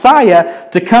God's Messiah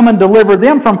to come and deliver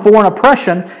them from foreign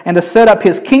oppression and to set up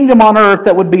his kingdom on earth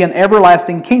that would be an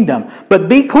everlasting kingdom. But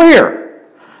be clear,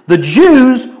 the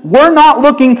Jews were not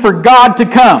looking for God to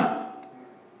come.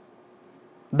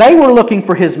 They were looking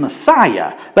for his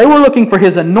Messiah. They were looking for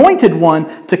his anointed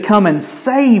one to come and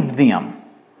save them.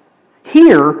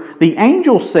 Here, the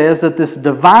angel says that this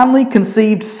divinely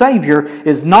conceived Savior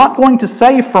is not going to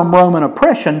save from Roman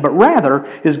oppression, but rather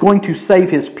is going to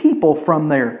save his people from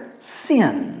their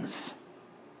sins.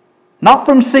 Not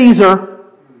from Caesar.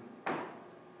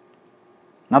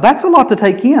 Now that's a lot to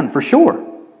take in, for sure.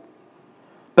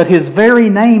 But his very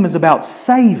name is about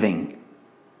saving.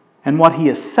 And what he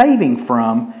is saving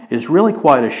from is really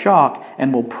quite a shock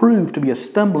and will prove to be a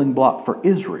stumbling block for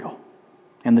Israel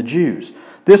and the Jews.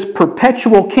 This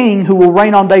perpetual king who will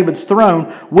reign on David's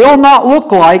throne will not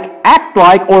look like, act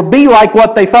like, or be like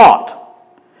what they thought.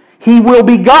 He will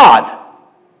be God.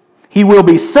 He will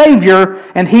be Savior,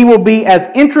 and he will be as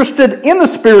interested in the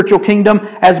spiritual kingdom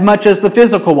as much as the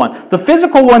physical one. The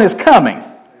physical one is coming.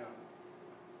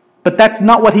 But that's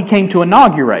not what he came to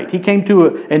inaugurate. He came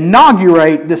to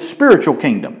inaugurate this spiritual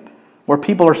kingdom where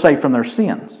people are saved from their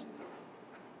sins.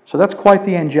 So that's quite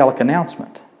the angelic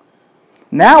announcement.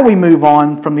 Now we move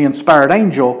on from the inspired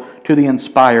angel to the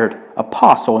inspired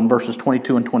apostle in verses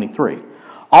 22 and 23.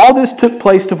 All this took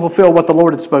place to fulfill what the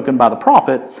Lord had spoken by the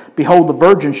prophet. Behold, the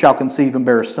virgin shall conceive and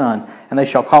bear a son, and they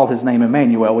shall call his name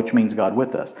Emmanuel, which means God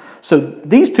with us. So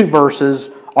these two verses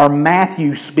are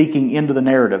Matthew speaking into the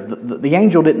narrative. The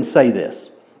angel didn't say this.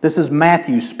 This is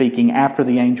Matthew speaking after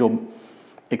the angel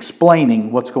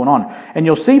explaining what's going on. And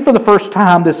you'll see for the first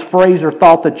time this phrase or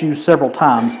thought that's used several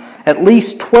times, at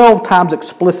least 12 times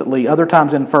explicitly, other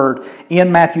times inferred, in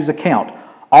Matthew's account.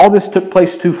 All this took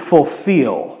place to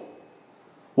fulfill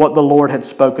what the Lord had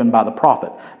spoken by the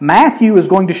prophet. Matthew is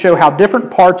going to show how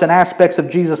different parts and aspects of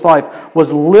Jesus' life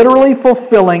was literally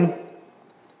fulfilling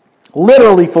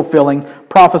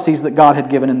prophecies that God had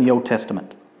given in the Old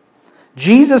Testament.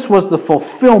 Jesus was the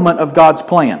fulfillment of God's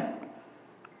plan.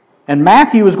 And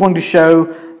Matthew is going to show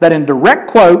that in direct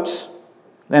quotes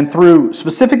and through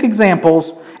specific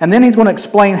examples, and then he's going to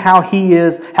explain how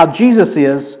Jesus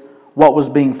is what was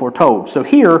being foretold. So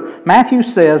here, Matthew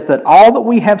says that all that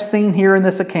we have seen here in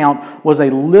this account was a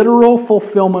literal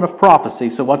fulfillment of prophecy.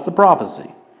 So what's the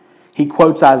prophecy? He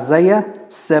quotes Isaiah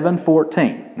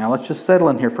 7:14. Now let's just settle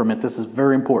in here for a minute. This is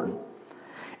very important.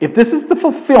 If this is the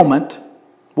fulfillment,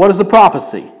 what is the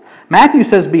prophecy? Matthew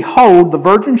says, "Behold, the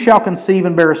virgin shall conceive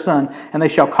and bear a son, and they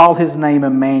shall call his name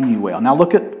Emmanuel." Now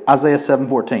look at Isaiah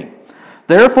 7:14.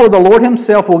 "Therefore the Lord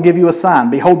himself will give you a sign.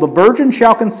 Behold, the virgin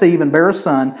shall conceive and bear a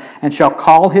son, and shall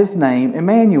call his name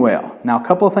Emmanuel." Now a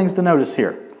couple of things to notice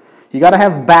here. You got to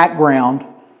have background.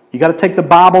 You got to take the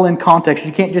Bible in context.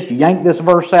 You can't just yank this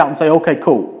verse out and say, okay,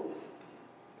 cool.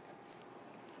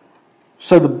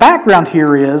 So the background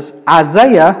here is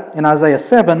Isaiah, in Isaiah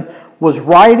 7, was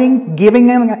writing,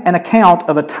 giving an account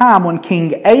of a time when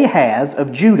King Ahaz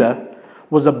of Judah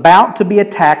was about to be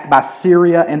attacked by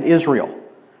Syria and Israel.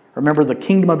 Remember, the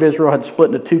kingdom of Israel had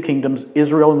split into two kingdoms,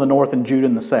 Israel in the north and Judah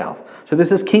in the south. So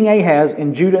this is King Ahaz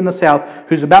in Judah in the south,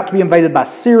 who's about to be invaded by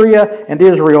Syria and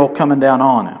Israel coming down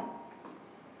on him.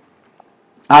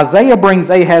 Isaiah brings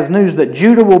Ahaz news that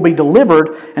Judah will be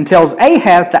delivered and tells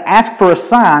Ahaz to ask for a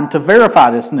sign to verify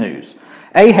this news.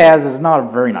 Ahaz is not a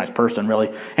very nice person,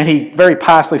 really, and he very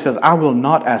piously says, "I will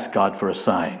not ask God for a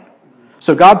sign."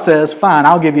 So God says, "Fine,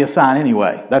 I'll give you a sign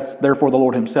anyway." Therefore the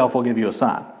Lord himself will give you a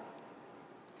sign.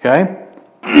 Okay?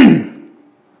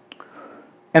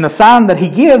 And the sign that he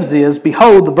gives is,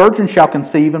 "Behold, the virgin shall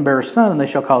conceive and bear a son, and they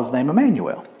shall call his name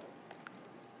Emmanuel."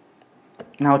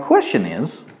 Now the question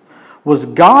is, was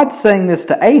God saying this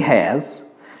to Ahaz,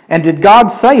 and did God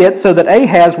say it so that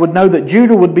Ahaz would know that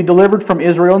Judah would be delivered from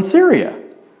Israel and Syria?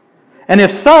 And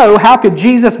if so, how could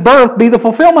Jesus' birth be the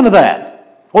fulfillment of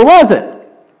that? Or was it?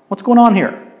 What's going on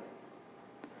here?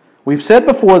 We've said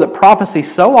before that prophecy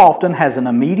so often has an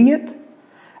immediate,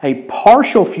 a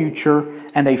partial future,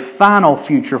 and a final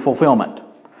future fulfillment.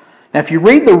 Now, if you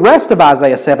read the rest of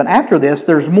Isaiah 7 after this,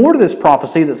 there's more to this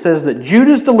prophecy that says that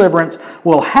Judah's deliverance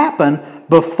will happen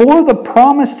before the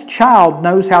promised child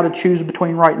knows how to choose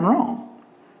between right and wrong.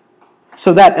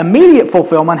 So that immediate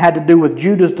fulfillment had to do with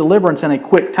Judah's deliverance in a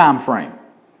quick time frame.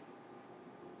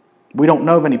 We don't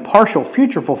know of any partial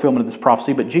future fulfillment of this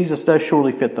prophecy, but Jesus does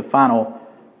surely fit the final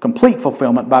complete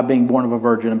fulfillment by being born of a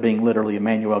virgin and being literally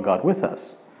Emmanuel, God with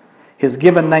us. His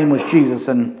given name was Jesus,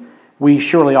 and we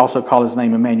surely also call his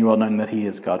name Emmanuel, knowing that he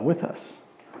is God with us.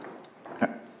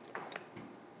 Okay.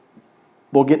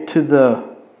 We'll get to the,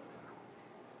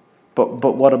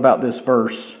 but what about this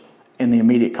verse in the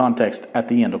immediate context at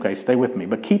the end? Okay, stay with me.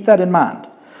 But keep that in mind.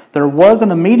 There was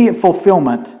an immediate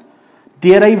fulfillment.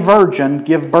 Did a virgin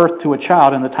give birth to a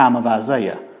child in the time of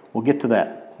Isaiah? We'll get to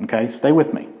that. Okay, stay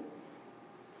with me.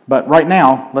 But right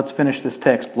now, let's finish this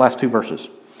text, last two verses.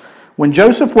 "When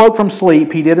Joseph woke from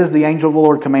sleep, he did as the angel of the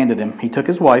Lord commanded him. He took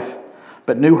his wife,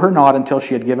 but knew her not until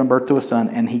she had given birth to a son,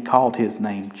 and he called his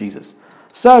name Jesus."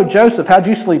 So, Joseph, how'd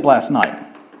you sleep last night?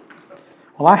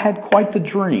 Well, I had quite the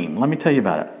dream. Let me tell you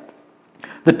about it.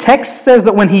 The text says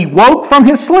that when he woke from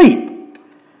his sleep,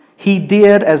 he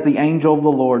did as the angel of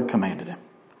the Lord commanded him.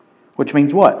 Which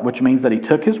means what? Which means that he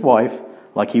took his wife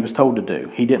like he was told to do.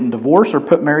 He didn't divorce or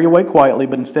put Mary away quietly,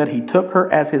 but instead he took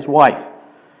her as his wife.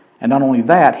 And not only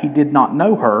that, he did not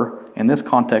know her, in this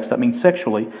context, that means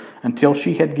sexually, until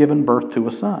she had given birth to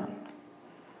a son.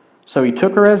 So he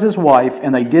took her as his wife,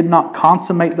 and they did not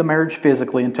consummate the marriage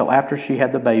physically until after she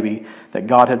had the baby that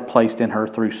God had placed in her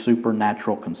through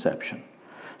supernatural conception.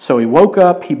 So he woke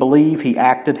up, he believed, he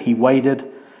acted, he waited,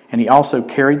 and he also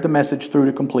carried the message through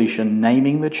to completion,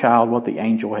 naming the child what the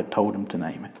angel had told him to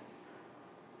name it.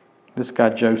 This guy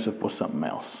Joseph was something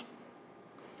else.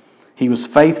 He was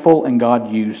faithful, and God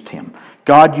used him.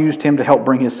 God used him to help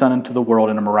bring his son into the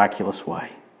world in a miraculous way.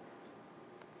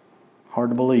 Hard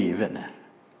to believe, isn't it?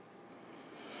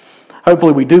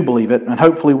 Hopefully we do believe it, and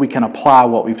hopefully we can apply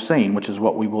what we've seen, which is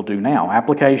what we will do now.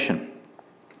 Application.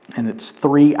 And it's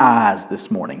 3 I's this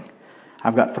morning.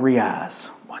 I've got 3 I's.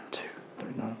 1, 2, 3.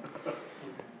 No.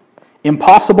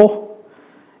 Impossible,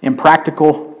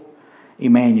 impractical,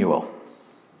 Emmanuel.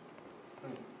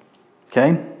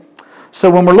 Okay? So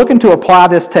when we're looking to apply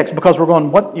this text, because we're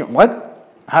going, what?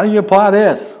 How do you apply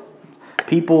this?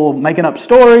 People making up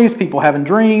stories, people having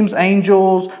dreams,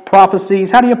 angels,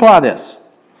 prophecies. How do you apply this?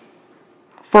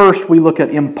 First, we look at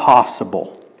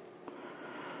impossible.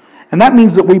 And that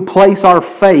means that we place our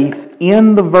faith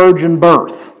in the virgin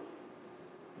birth.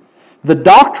 The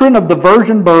doctrine of the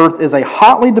virgin birth is a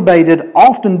hotly debated,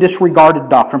 often disregarded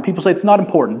doctrine. People say it's not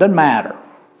important, doesn't matter.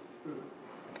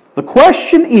 The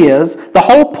question is, the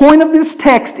whole point of this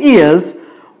text is,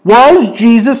 was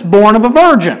Jesus born of a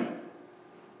virgin?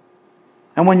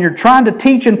 And when you're trying to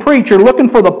teach and preach, you're looking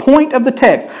for the point of the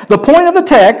text. The point of the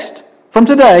text from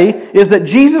today is that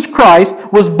Jesus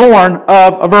Christ was born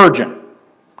of a virgin.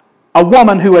 A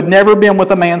woman who had never been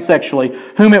with a man sexually,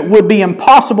 whom it would be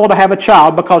impossible to have a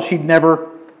child because she'd never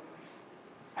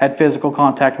had physical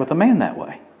contact with a man that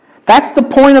way. That's the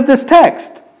point of this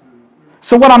text.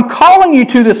 So what I'm calling you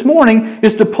to this morning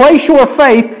is to place your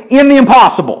faith in the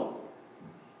impossible.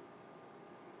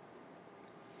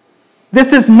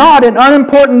 This is not an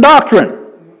unimportant doctrine.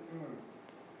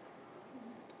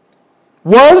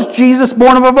 Was Jesus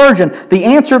born of a virgin? The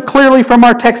answer clearly from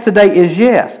our text today is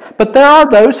yes. But there are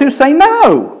those who say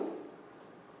no.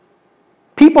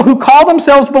 People who call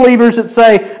themselves believers that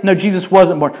say, no, Jesus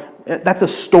wasn't born. That's a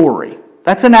story.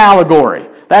 That's an allegory.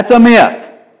 That's a myth.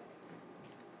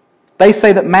 They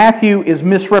say that Matthew is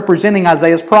misrepresenting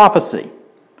Isaiah's prophecy.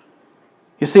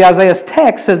 You see, Isaiah's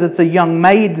text says it's a young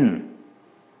maiden,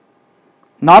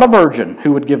 not a virgin,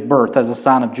 who would give birth as a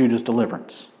sign of Judah's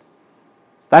deliverance.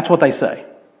 That's what they say.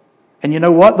 And you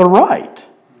know what? They're right.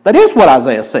 That is what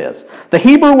Isaiah says. The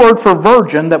Hebrew word for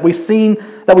virgin that we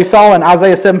saw in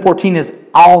Isaiah 7:14 is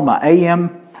Alma,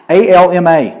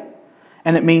 A-L-M-A.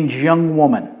 And it means young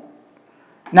woman.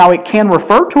 Now it can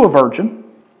refer to a virgin.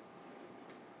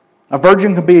 A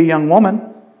virgin can be a young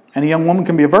woman, and a young woman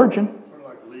can be a virgin.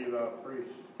 Sort of like Levi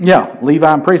priest. Yeah,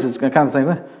 Levi and priest is kind of the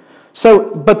same thing.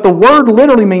 So, but the word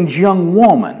literally means young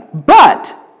woman.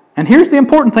 But, and here's the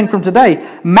important thing from today,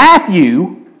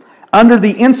 Matthew, under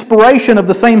the inspiration of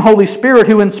the same Holy Spirit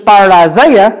who inspired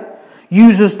Isaiah,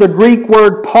 uses the Greek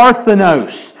word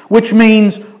parthenos, which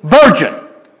means virgin.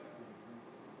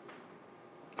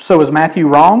 So is Matthew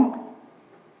wrong?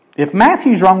 If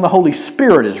Matthew's wrong, the Holy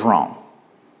Spirit is wrong.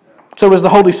 So is the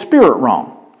Holy Spirit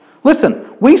wrong? Listen,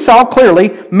 we saw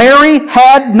clearly Mary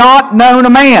had not known a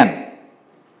man,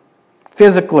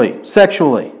 physically,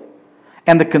 sexually.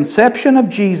 And the conception of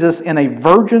Jesus in a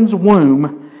virgin's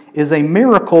womb is a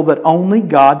miracle that only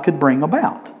God could bring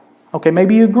about. Okay,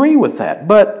 maybe you agree with that,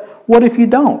 but what if you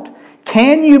don't?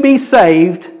 Can you be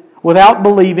saved without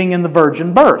believing in the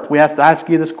virgin birth? We asked to ask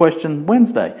you this question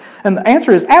Wednesday. And the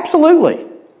answer is absolutely.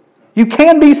 You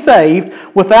can be saved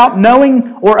without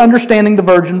knowing or understanding the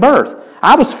virgin birth.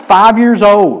 I was 5 years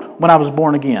old when I was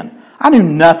born again. I knew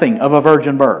nothing of a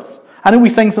virgin birth. I knew we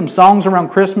sang some songs around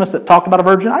Christmas that talked about a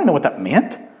virgin. I didn't know what that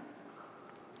meant.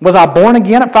 Was I born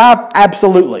again at 5?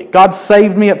 Absolutely. God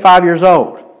saved me at 5 years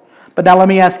old. But now let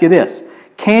me ask you this.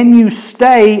 Can you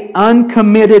stay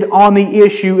uncommitted on the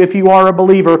issue if you are a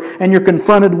believer and you're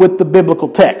confronted with the biblical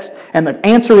text? And the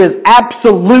answer is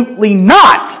absolutely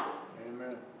not.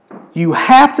 Amen. You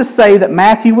have to say that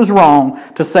Matthew was wrong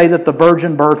to say that the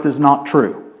virgin birth is not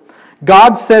true.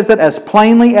 God says it as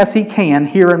plainly as He can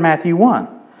here in Matthew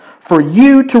 1. For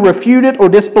you to refute it or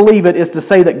disbelieve it is to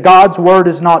say that God's word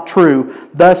is not true,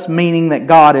 thus meaning that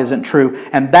God isn't true.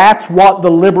 And that's what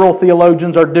the liberal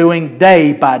theologians are doing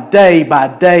day by day by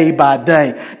day by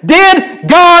day. Did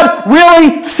God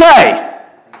really say?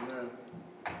 Amen.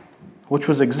 Which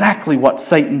was exactly what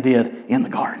Satan did in the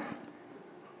garden.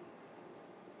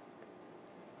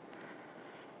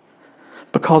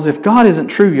 Because if God isn't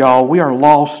true, y'all, we are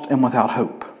lost and without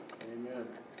hope.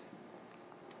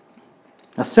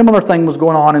 A similar thing was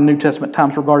going on in New Testament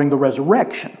times regarding the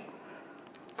resurrection.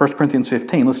 1 Corinthians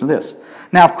 15, listen to this.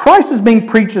 Now, if Christ is being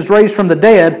preached as raised from the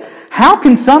dead, how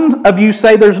can some of you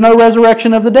say there's no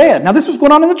resurrection of the dead? Now, this was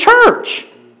going on in the church.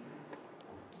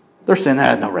 They're saying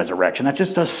there's no resurrection. That's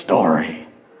just a story.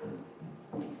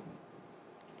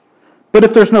 But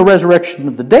if there's no resurrection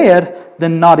of the dead,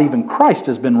 then not even Christ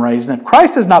has been raised. And if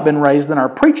Christ has not been raised, then our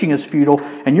preaching is futile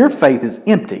and your faith is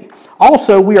empty.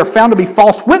 Also, we are found to be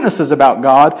false witnesses about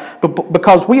God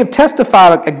because we have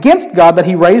testified against God that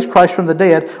He raised Christ from the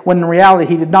dead when in reality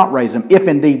He did not raise Him, if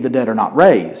indeed the dead are not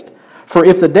raised. For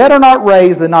if the dead are not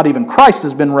raised, then not even Christ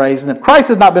has been raised. And if Christ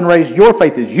has not been raised, your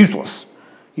faith is useless.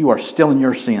 You are still in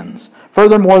your sins.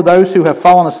 Furthermore, those who have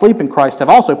fallen asleep in Christ have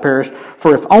also perished.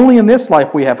 For if only in this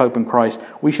life we have hope in Christ,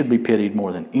 we should be pitied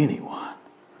more than anyone.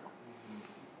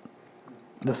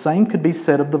 The same could be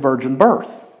said of the virgin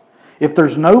birth. If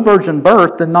there's no virgin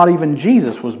birth, then not even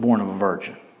Jesus was born of a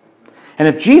virgin. And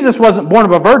if Jesus wasn't born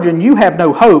of a virgin, you have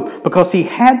no hope because He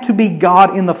had to be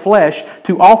God in the flesh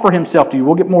to offer Himself to you.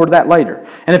 We'll get more to that later.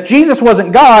 And if Jesus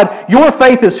wasn't God, your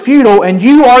faith is futile and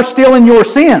you are still in your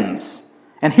sins.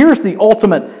 And here's the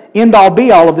ultimate end-all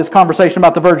be-all of this conversation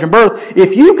about the virgin birth.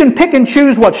 If you can pick and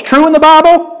choose what's true in the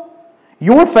Bible,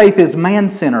 your faith is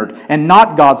man-centered and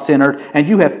not God-centered, and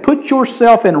you have put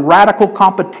yourself in radical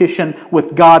competition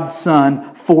with God's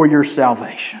Son for your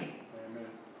salvation.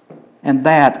 And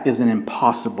that is an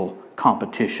impossible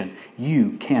competition.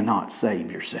 You cannot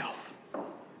save yourself.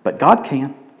 But God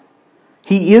can.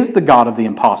 He is the God of the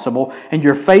impossible, and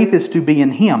your faith is to be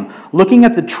in Him. Looking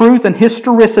at the truth and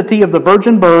historicity of the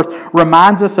virgin birth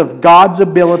reminds us of God's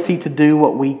ability to do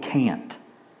what we can't.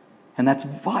 And that's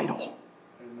vital.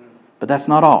 But that's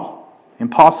not all.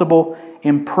 Impossible,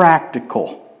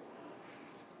 impractical.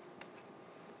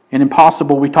 In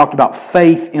impossible, we talked about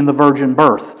faith in the virgin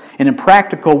birth. And in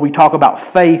practical, we talk about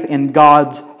faith in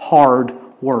God's hard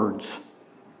words.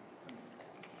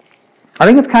 I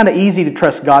think it's kind of easy to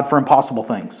trust God for impossible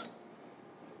things.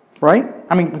 Right?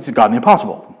 I mean, it's God in the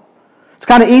impossible. It's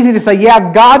kind of easy to say,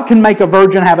 yeah, God can make a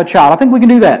virgin have a child. I think we can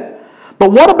do that.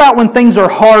 But what about when things are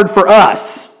hard for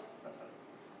us?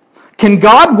 Can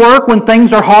God work when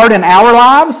things are hard in our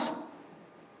lives?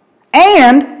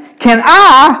 And can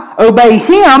I obey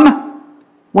Him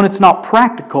when it's not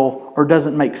practical or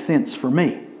doesn't make sense for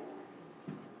me?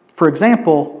 For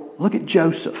example, look at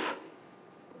Joseph.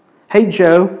 Hey,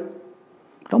 Joe,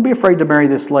 don't be afraid to marry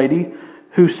this lady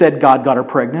who said God got her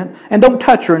pregnant. And don't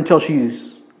touch her until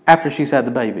after she's had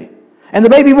the baby. And the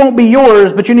baby won't be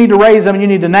yours, but you need to raise him and you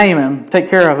need to name him, take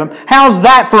care of him. How's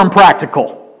that for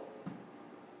impractical?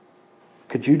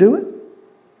 Could you do it?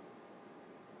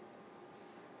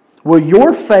 Will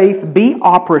your faith be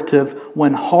operative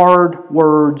when hard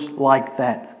words like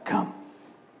that come?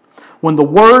 When the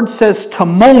Word says to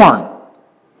mourn,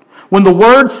 when the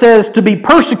Word says to be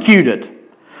persecuted,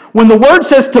 when the Word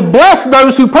says to bless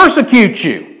those who persecute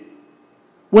you,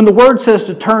 when the Word says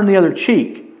to turn the other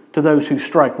cheek to those who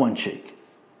strike one cheek,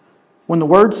 when the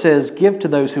Word says give to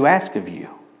those who ask of you,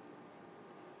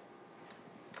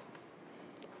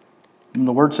 when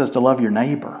the Word says to love your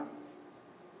neighbor,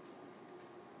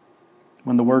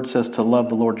 when the Word says to love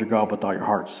the Lord your God with all your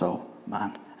heart, soul,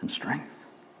 mind, and strength.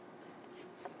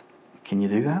 Can you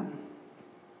do that?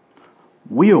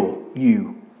 Will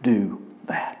you do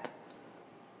that?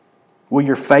 Will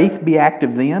your faith be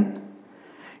active then?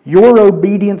 Your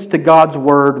obedience to God's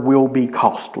Word will be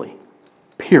costly.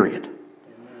 Period.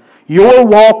 Your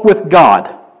walk with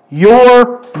God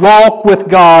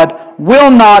will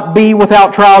not be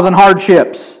without trials and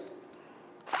hardships.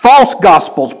 False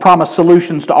gospels promise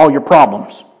solutions to all your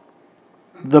problems.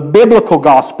 The biblical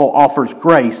gospel offers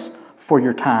grace for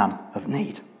your time of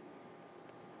need.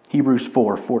 Hebrews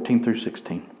 4:14 through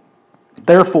 16.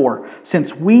 Therefore,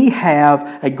 since we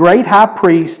have a great high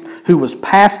priest who was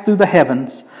passed through the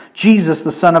heavens, Jesus,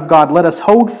 the Son of God, let us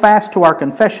hold fast to our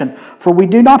confession, for we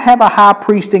do not have a high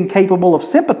priest incapable of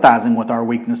sympathizing with our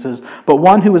weaknesses, but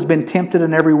one who has been tempted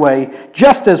in every way,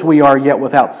 just as we are, yet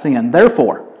without sin.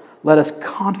 Therefore, let us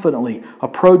confidently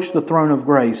approach the throne of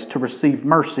grace to receive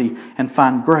mercy and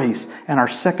find grace in our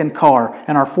second car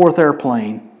and our fourth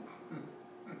airplane.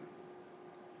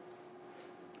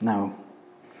 No.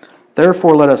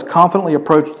 Therefore, let us confidently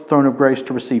approach the throne of grace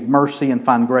to receive mercy and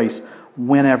find grace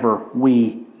whenever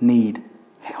we need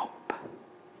help.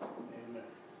 Amen.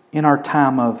 In our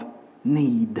time of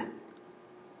need.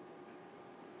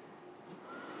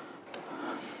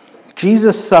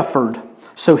 Jesus suffered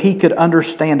so He could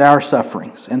understand our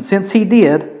sufferings. And since He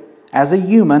did, as a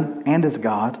human and as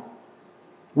God,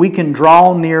 we can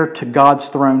draw near to God's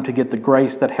throne to get the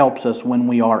grace that helps us when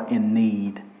we are in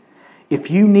need.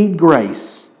 If you need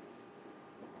grace,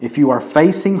 if you are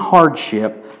facing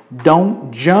hardship,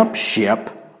 don't jump ship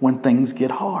when things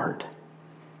get hard.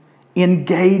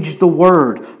 Engage the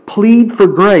Word. Plead for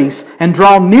grace and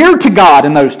draw near to God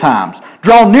in those times.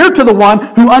 Draw near to the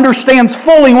one who understands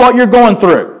fully what you're going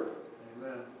through.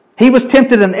 Amen. He was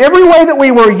tempted in every way that we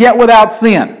were, yet without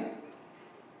sin.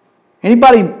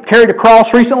 Anybody carried a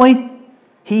cross recently?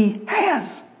 He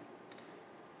has.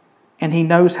 And He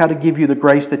knows how to give you the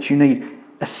grace that you need,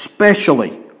 especially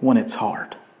when it's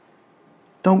hard.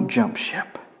 Don't jump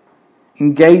ship.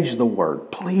 Engage the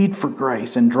Word. Plead for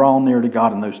grace and draw near to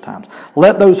God in those times.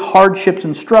 Let those hardships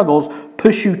and struggles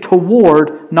push you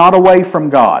toward, not away from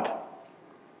God.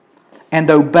 And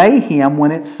obey Him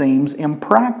when it seems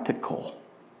impractical.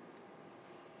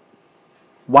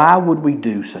 Why would we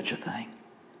do such a thing?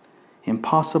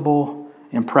 Impossible,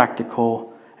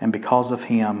 impractical, and because of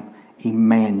Him,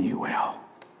 Emmanuel.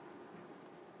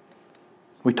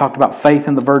 We talked about faith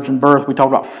in the virgin birth. We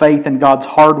talked about faith in God's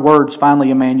hard words.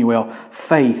 Finally, Emmanuel,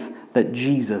 faith that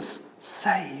Jesus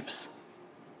saves.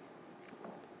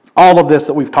 All of this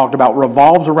that we've talked about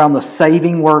revolves around the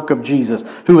saving work of Jesus,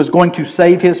 who is going to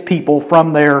save His people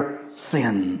from their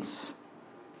sins.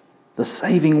 The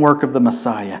saving work of the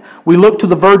Messiah. We look to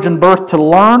the virgin birth to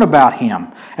learn about Him,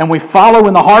 and we follow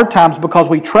in the hard times because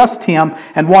we trust Him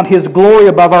and want His glory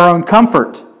above our own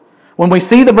comfort. When we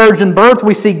see the virgin birth,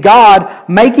 we see God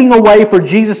making a way for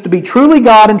Jesus to be truly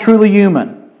God and truly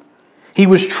human. He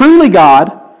was truly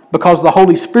God because the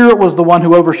Holy Spirit was the one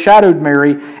who overshadowed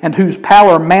Mary and whose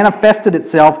power manifested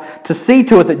itself to see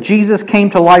to it that Jesus came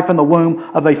to life in the womb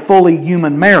of a fully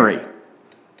human Mary.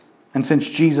 And since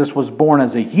Jesus was born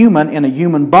as a human in a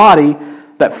human body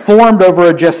that formed over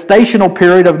a gestational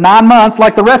period of 9 months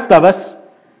like the rest of us,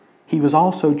 He was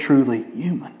also truly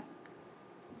human.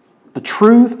 The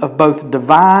truth of both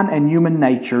divine and human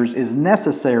natures is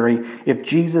necessary if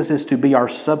Jesus is to be our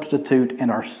substitute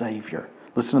and our Savior.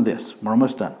 Listen to this. We're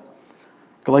almost done.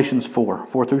 Galatians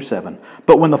 4:4-7.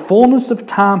 But when the fullness of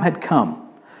time had come,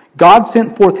 God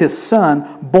sent forth His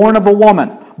Son, born of a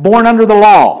woman, born under the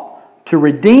law, to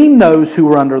redeem those who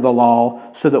were under the law,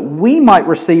 so that we might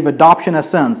receive adoption as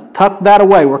sons. Tuck that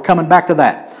away. We're coming back to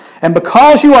that. And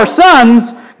because you are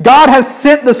sons, God has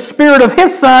sent the Spirit of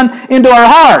His Son into our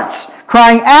hearts,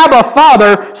 crying, Abba,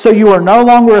 Father, so you are no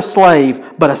longer a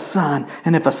slave, but a son.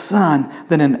 And if a son,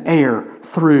 then an heir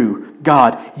through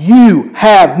God. You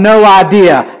have no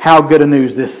idea how good a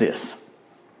news this is.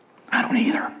 I don't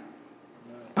either.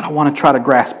 But I want to try to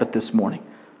grasp it this morning.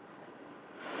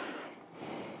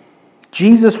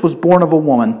 Jesus was born of a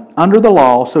woman under the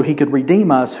law so He could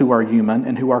redeem us who are human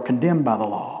and who are condemned by the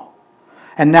law.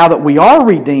 And now that we are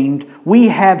redeemed, we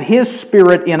have His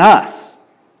Spirit in us.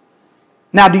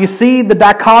 Now, do you see the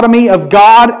dichotomy of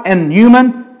God and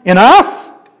human in us?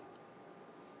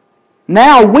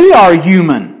 Now we are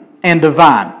human and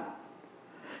divine.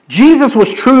 Jesus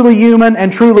was truly human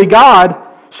and truly God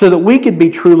so that we could be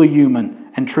truly human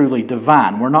and truly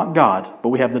divine. We're not God, but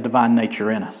we have the divine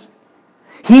nature in us.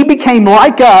 He became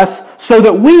like us so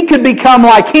that we could become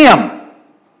like Him.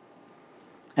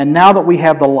 And now that we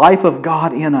have the life of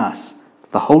God in us,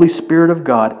 the Holy Spirit of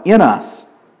God in us,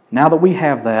 now that we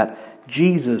have that,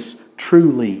 Jesus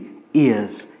truly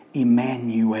is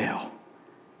Emmanuel,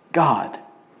 God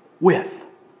with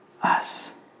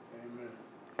us. Amen.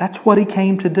 That's what He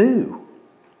came to do.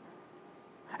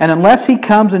 And unless He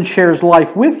comes and shares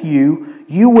life with you,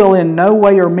 you will in no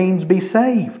way or means be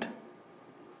saved.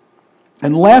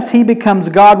 Unless He becomes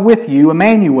God with you,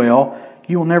 Emmanuel,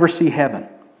 you will never see heaven.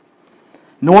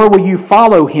 Nor will you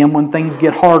follow Him when things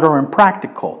get harder and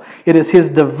practical. It is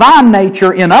His divine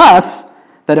nature in us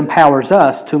that empowers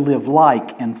us to live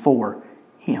like and for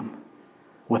Him.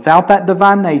 Without that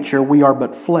divine nature, we are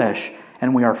but flesh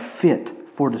and we are fit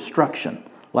for destruction.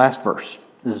 Last verse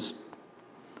is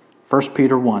 1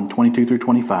 Peter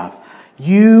 1:22-25.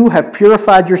 You have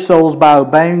purified your souls by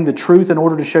obeying the truth in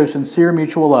order to show sincere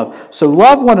mutual love. So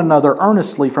love one another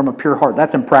earnestly from a pure heart.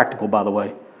 That's impractical, by the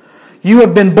way. You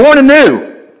have been born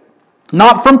anew,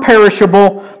 not from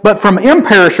perishable, but from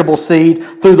imperishable seed,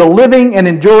 through the living and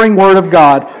enduring Word of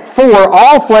God. For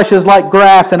all flesh is like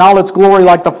grass, and all its glory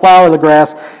like the flower of the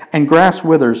grass. And grass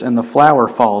withers, and the flower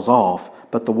falls off,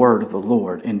 but the word of the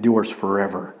Lord endures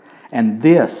forever. And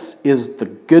this is the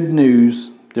good news,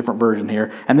 different version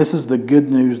here, and this is the good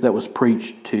news that was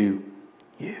preached to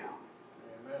you.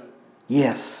 Amen.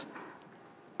 Yes.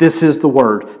 This is the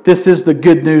word. This is the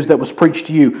good news that was preached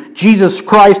to you. Jesus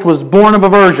Christ was born of a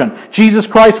virgin. Jesus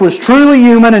Christ was truly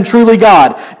human and truly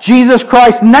God. Jesus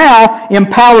Christ now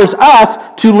empowers us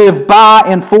to live by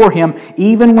and for Him,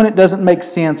 even when it doesn't make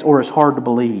sense or is hard to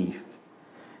believe.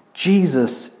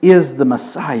 Jesus is the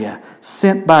Messiah,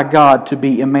 sent by God to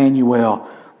be Emmanuel,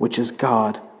 which is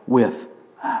God with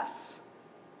us.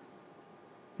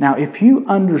 Now, if you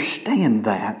understand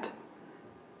that,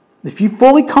 if you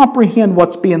fully comprehend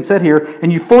what's being said here,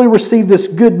 and you fully receive this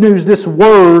good news, this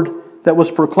word that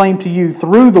was proclaimed to you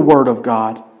through the Word of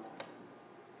God,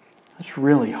 that's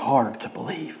really hard to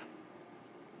believe.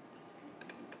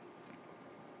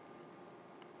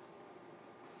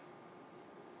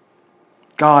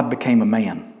 God became a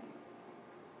man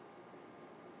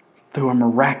through a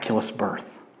miraculous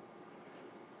birth.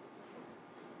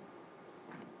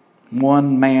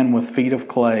 One man with feet of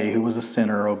clay who was a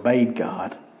sinner obeyed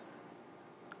God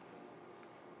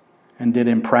and did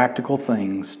impractical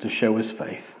things to show his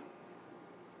faith.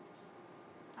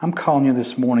 I'm calling you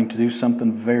this morning to do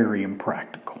something very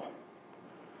impractical.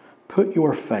 Put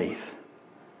your faith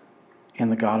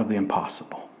in the God of the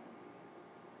impossible.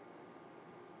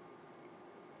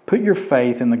 Put your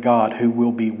faith in the God who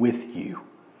will be with you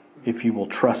if you will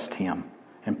trust Him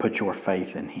and put your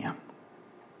faith in Him.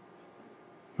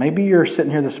 Maybe you're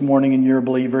sitting here this morning and you're a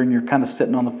believer and you're kind of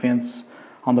sitting on the fence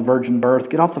on the virgin birth.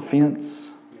 Get off the fence.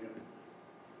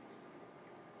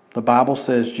 The Bible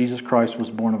says Jesus Christ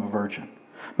was born of a virgin.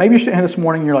 Maybe you're sitting here this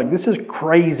morning and you're like, this is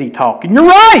crazy talk. And you're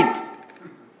right!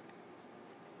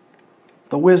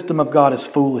 The wisdom of God is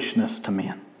foolishness to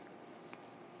men.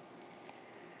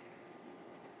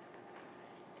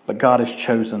 But God has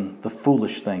chosen the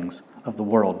foolish things of the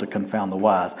world to confound the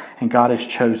wise. And God has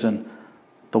chosen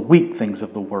the weak things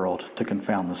of the world to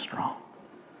confound the strong.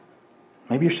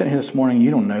 Maybe you're sitting here this morning and you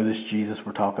don't know this Jesus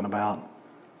we're talking about.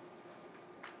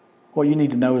 What you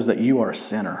need to know is that you are a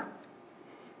sinner.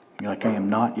 You're like, I am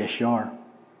not. Yes, you are.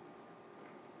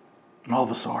 All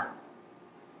of us are.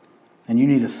 And you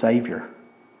need a Savior.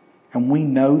 And we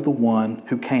know the one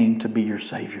who came to be your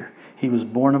Savior. He was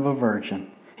born of a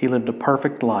virgin. He lived a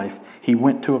perfect life. He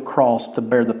went to a cross to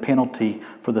bear the penalty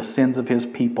for the sins of His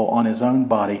people on His own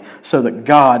body so that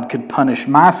God could punish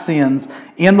my sins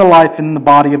in the life and in the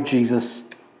body of Jesus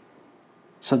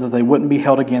so that they wouldn't be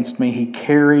held against me. He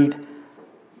carried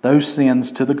those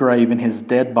sins to the grave in His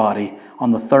dead body. On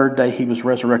the third day He was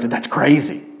resurrected. That's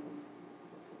crazy.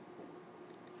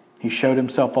 He showed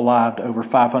Himself alive to over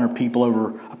 500 people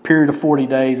over a period of 40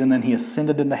 days, and then He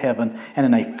ascended into heaven. And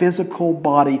in a physical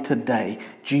body today,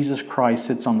 Jesus Christ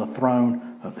sits on the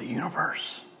throne of the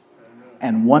universe.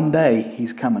 And one day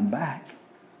He's coming back.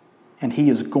 And He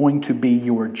is going to be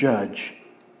your judge.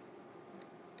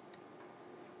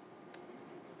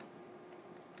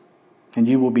 And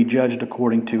you will be judged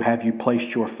according to, have you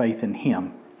placed your faith in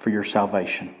Him for your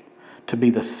salvation, to be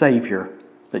the Savior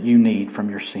that you need from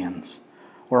your sins?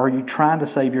 Or are you trying to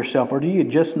save yourself? Or do you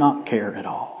just not care at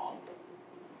all?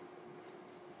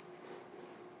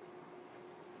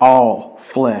 All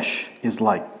flesh is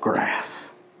like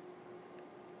grass.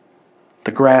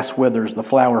 The grass withers, the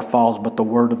flower falls, but the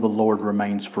word of the Lord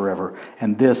remains forever.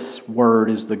 And this word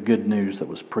is the good news that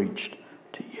was preached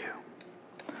to you.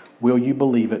 Will you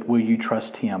believe it? Will you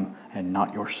trust Him and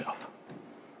not yourself?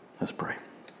 Let's pray.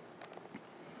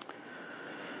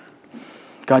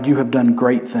 God, you have done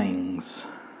great things.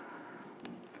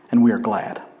 And we are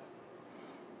glad.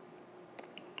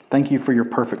 Thank you for your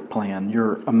perfect plan,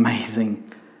 your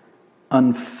amazing,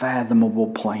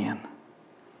 unfathomable plan.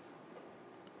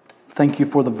 Thank you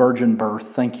for the virgin birth.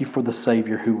 Thank you for the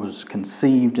Savior who was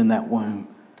conceived in that womb.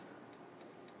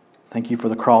 Thank you for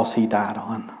the cross He died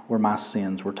on, where my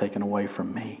sins were taken away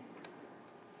from me.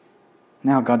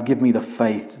 Now, God, give me the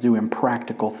faith to do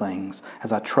impractical things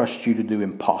as I trust you to do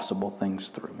impossible things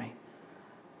through me.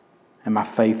 And my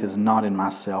faith is not in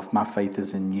myself. My faith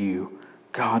is in you.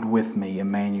 God with me,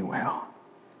 Emmanuel.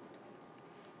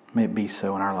 May it be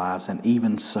so in our lives. And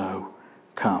even so,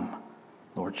 come,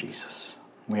 Lord Jesus.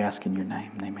 We ask in your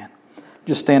name. Amen.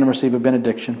 Just stand and receive a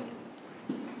benediction.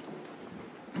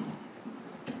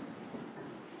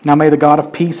 Now may the God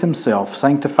of peace Himself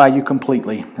sanctify you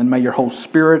completely, and may your whole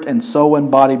spirit and soul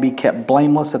and body be kept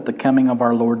blameless at the coming of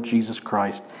our Lord Jesus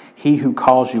Christ. He who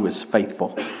calls you is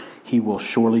faithful. He will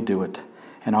surely do it.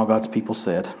 And all God's people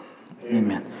said,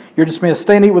 Amen. You're dismissed.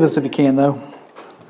 Stay and eat with us if you can, though.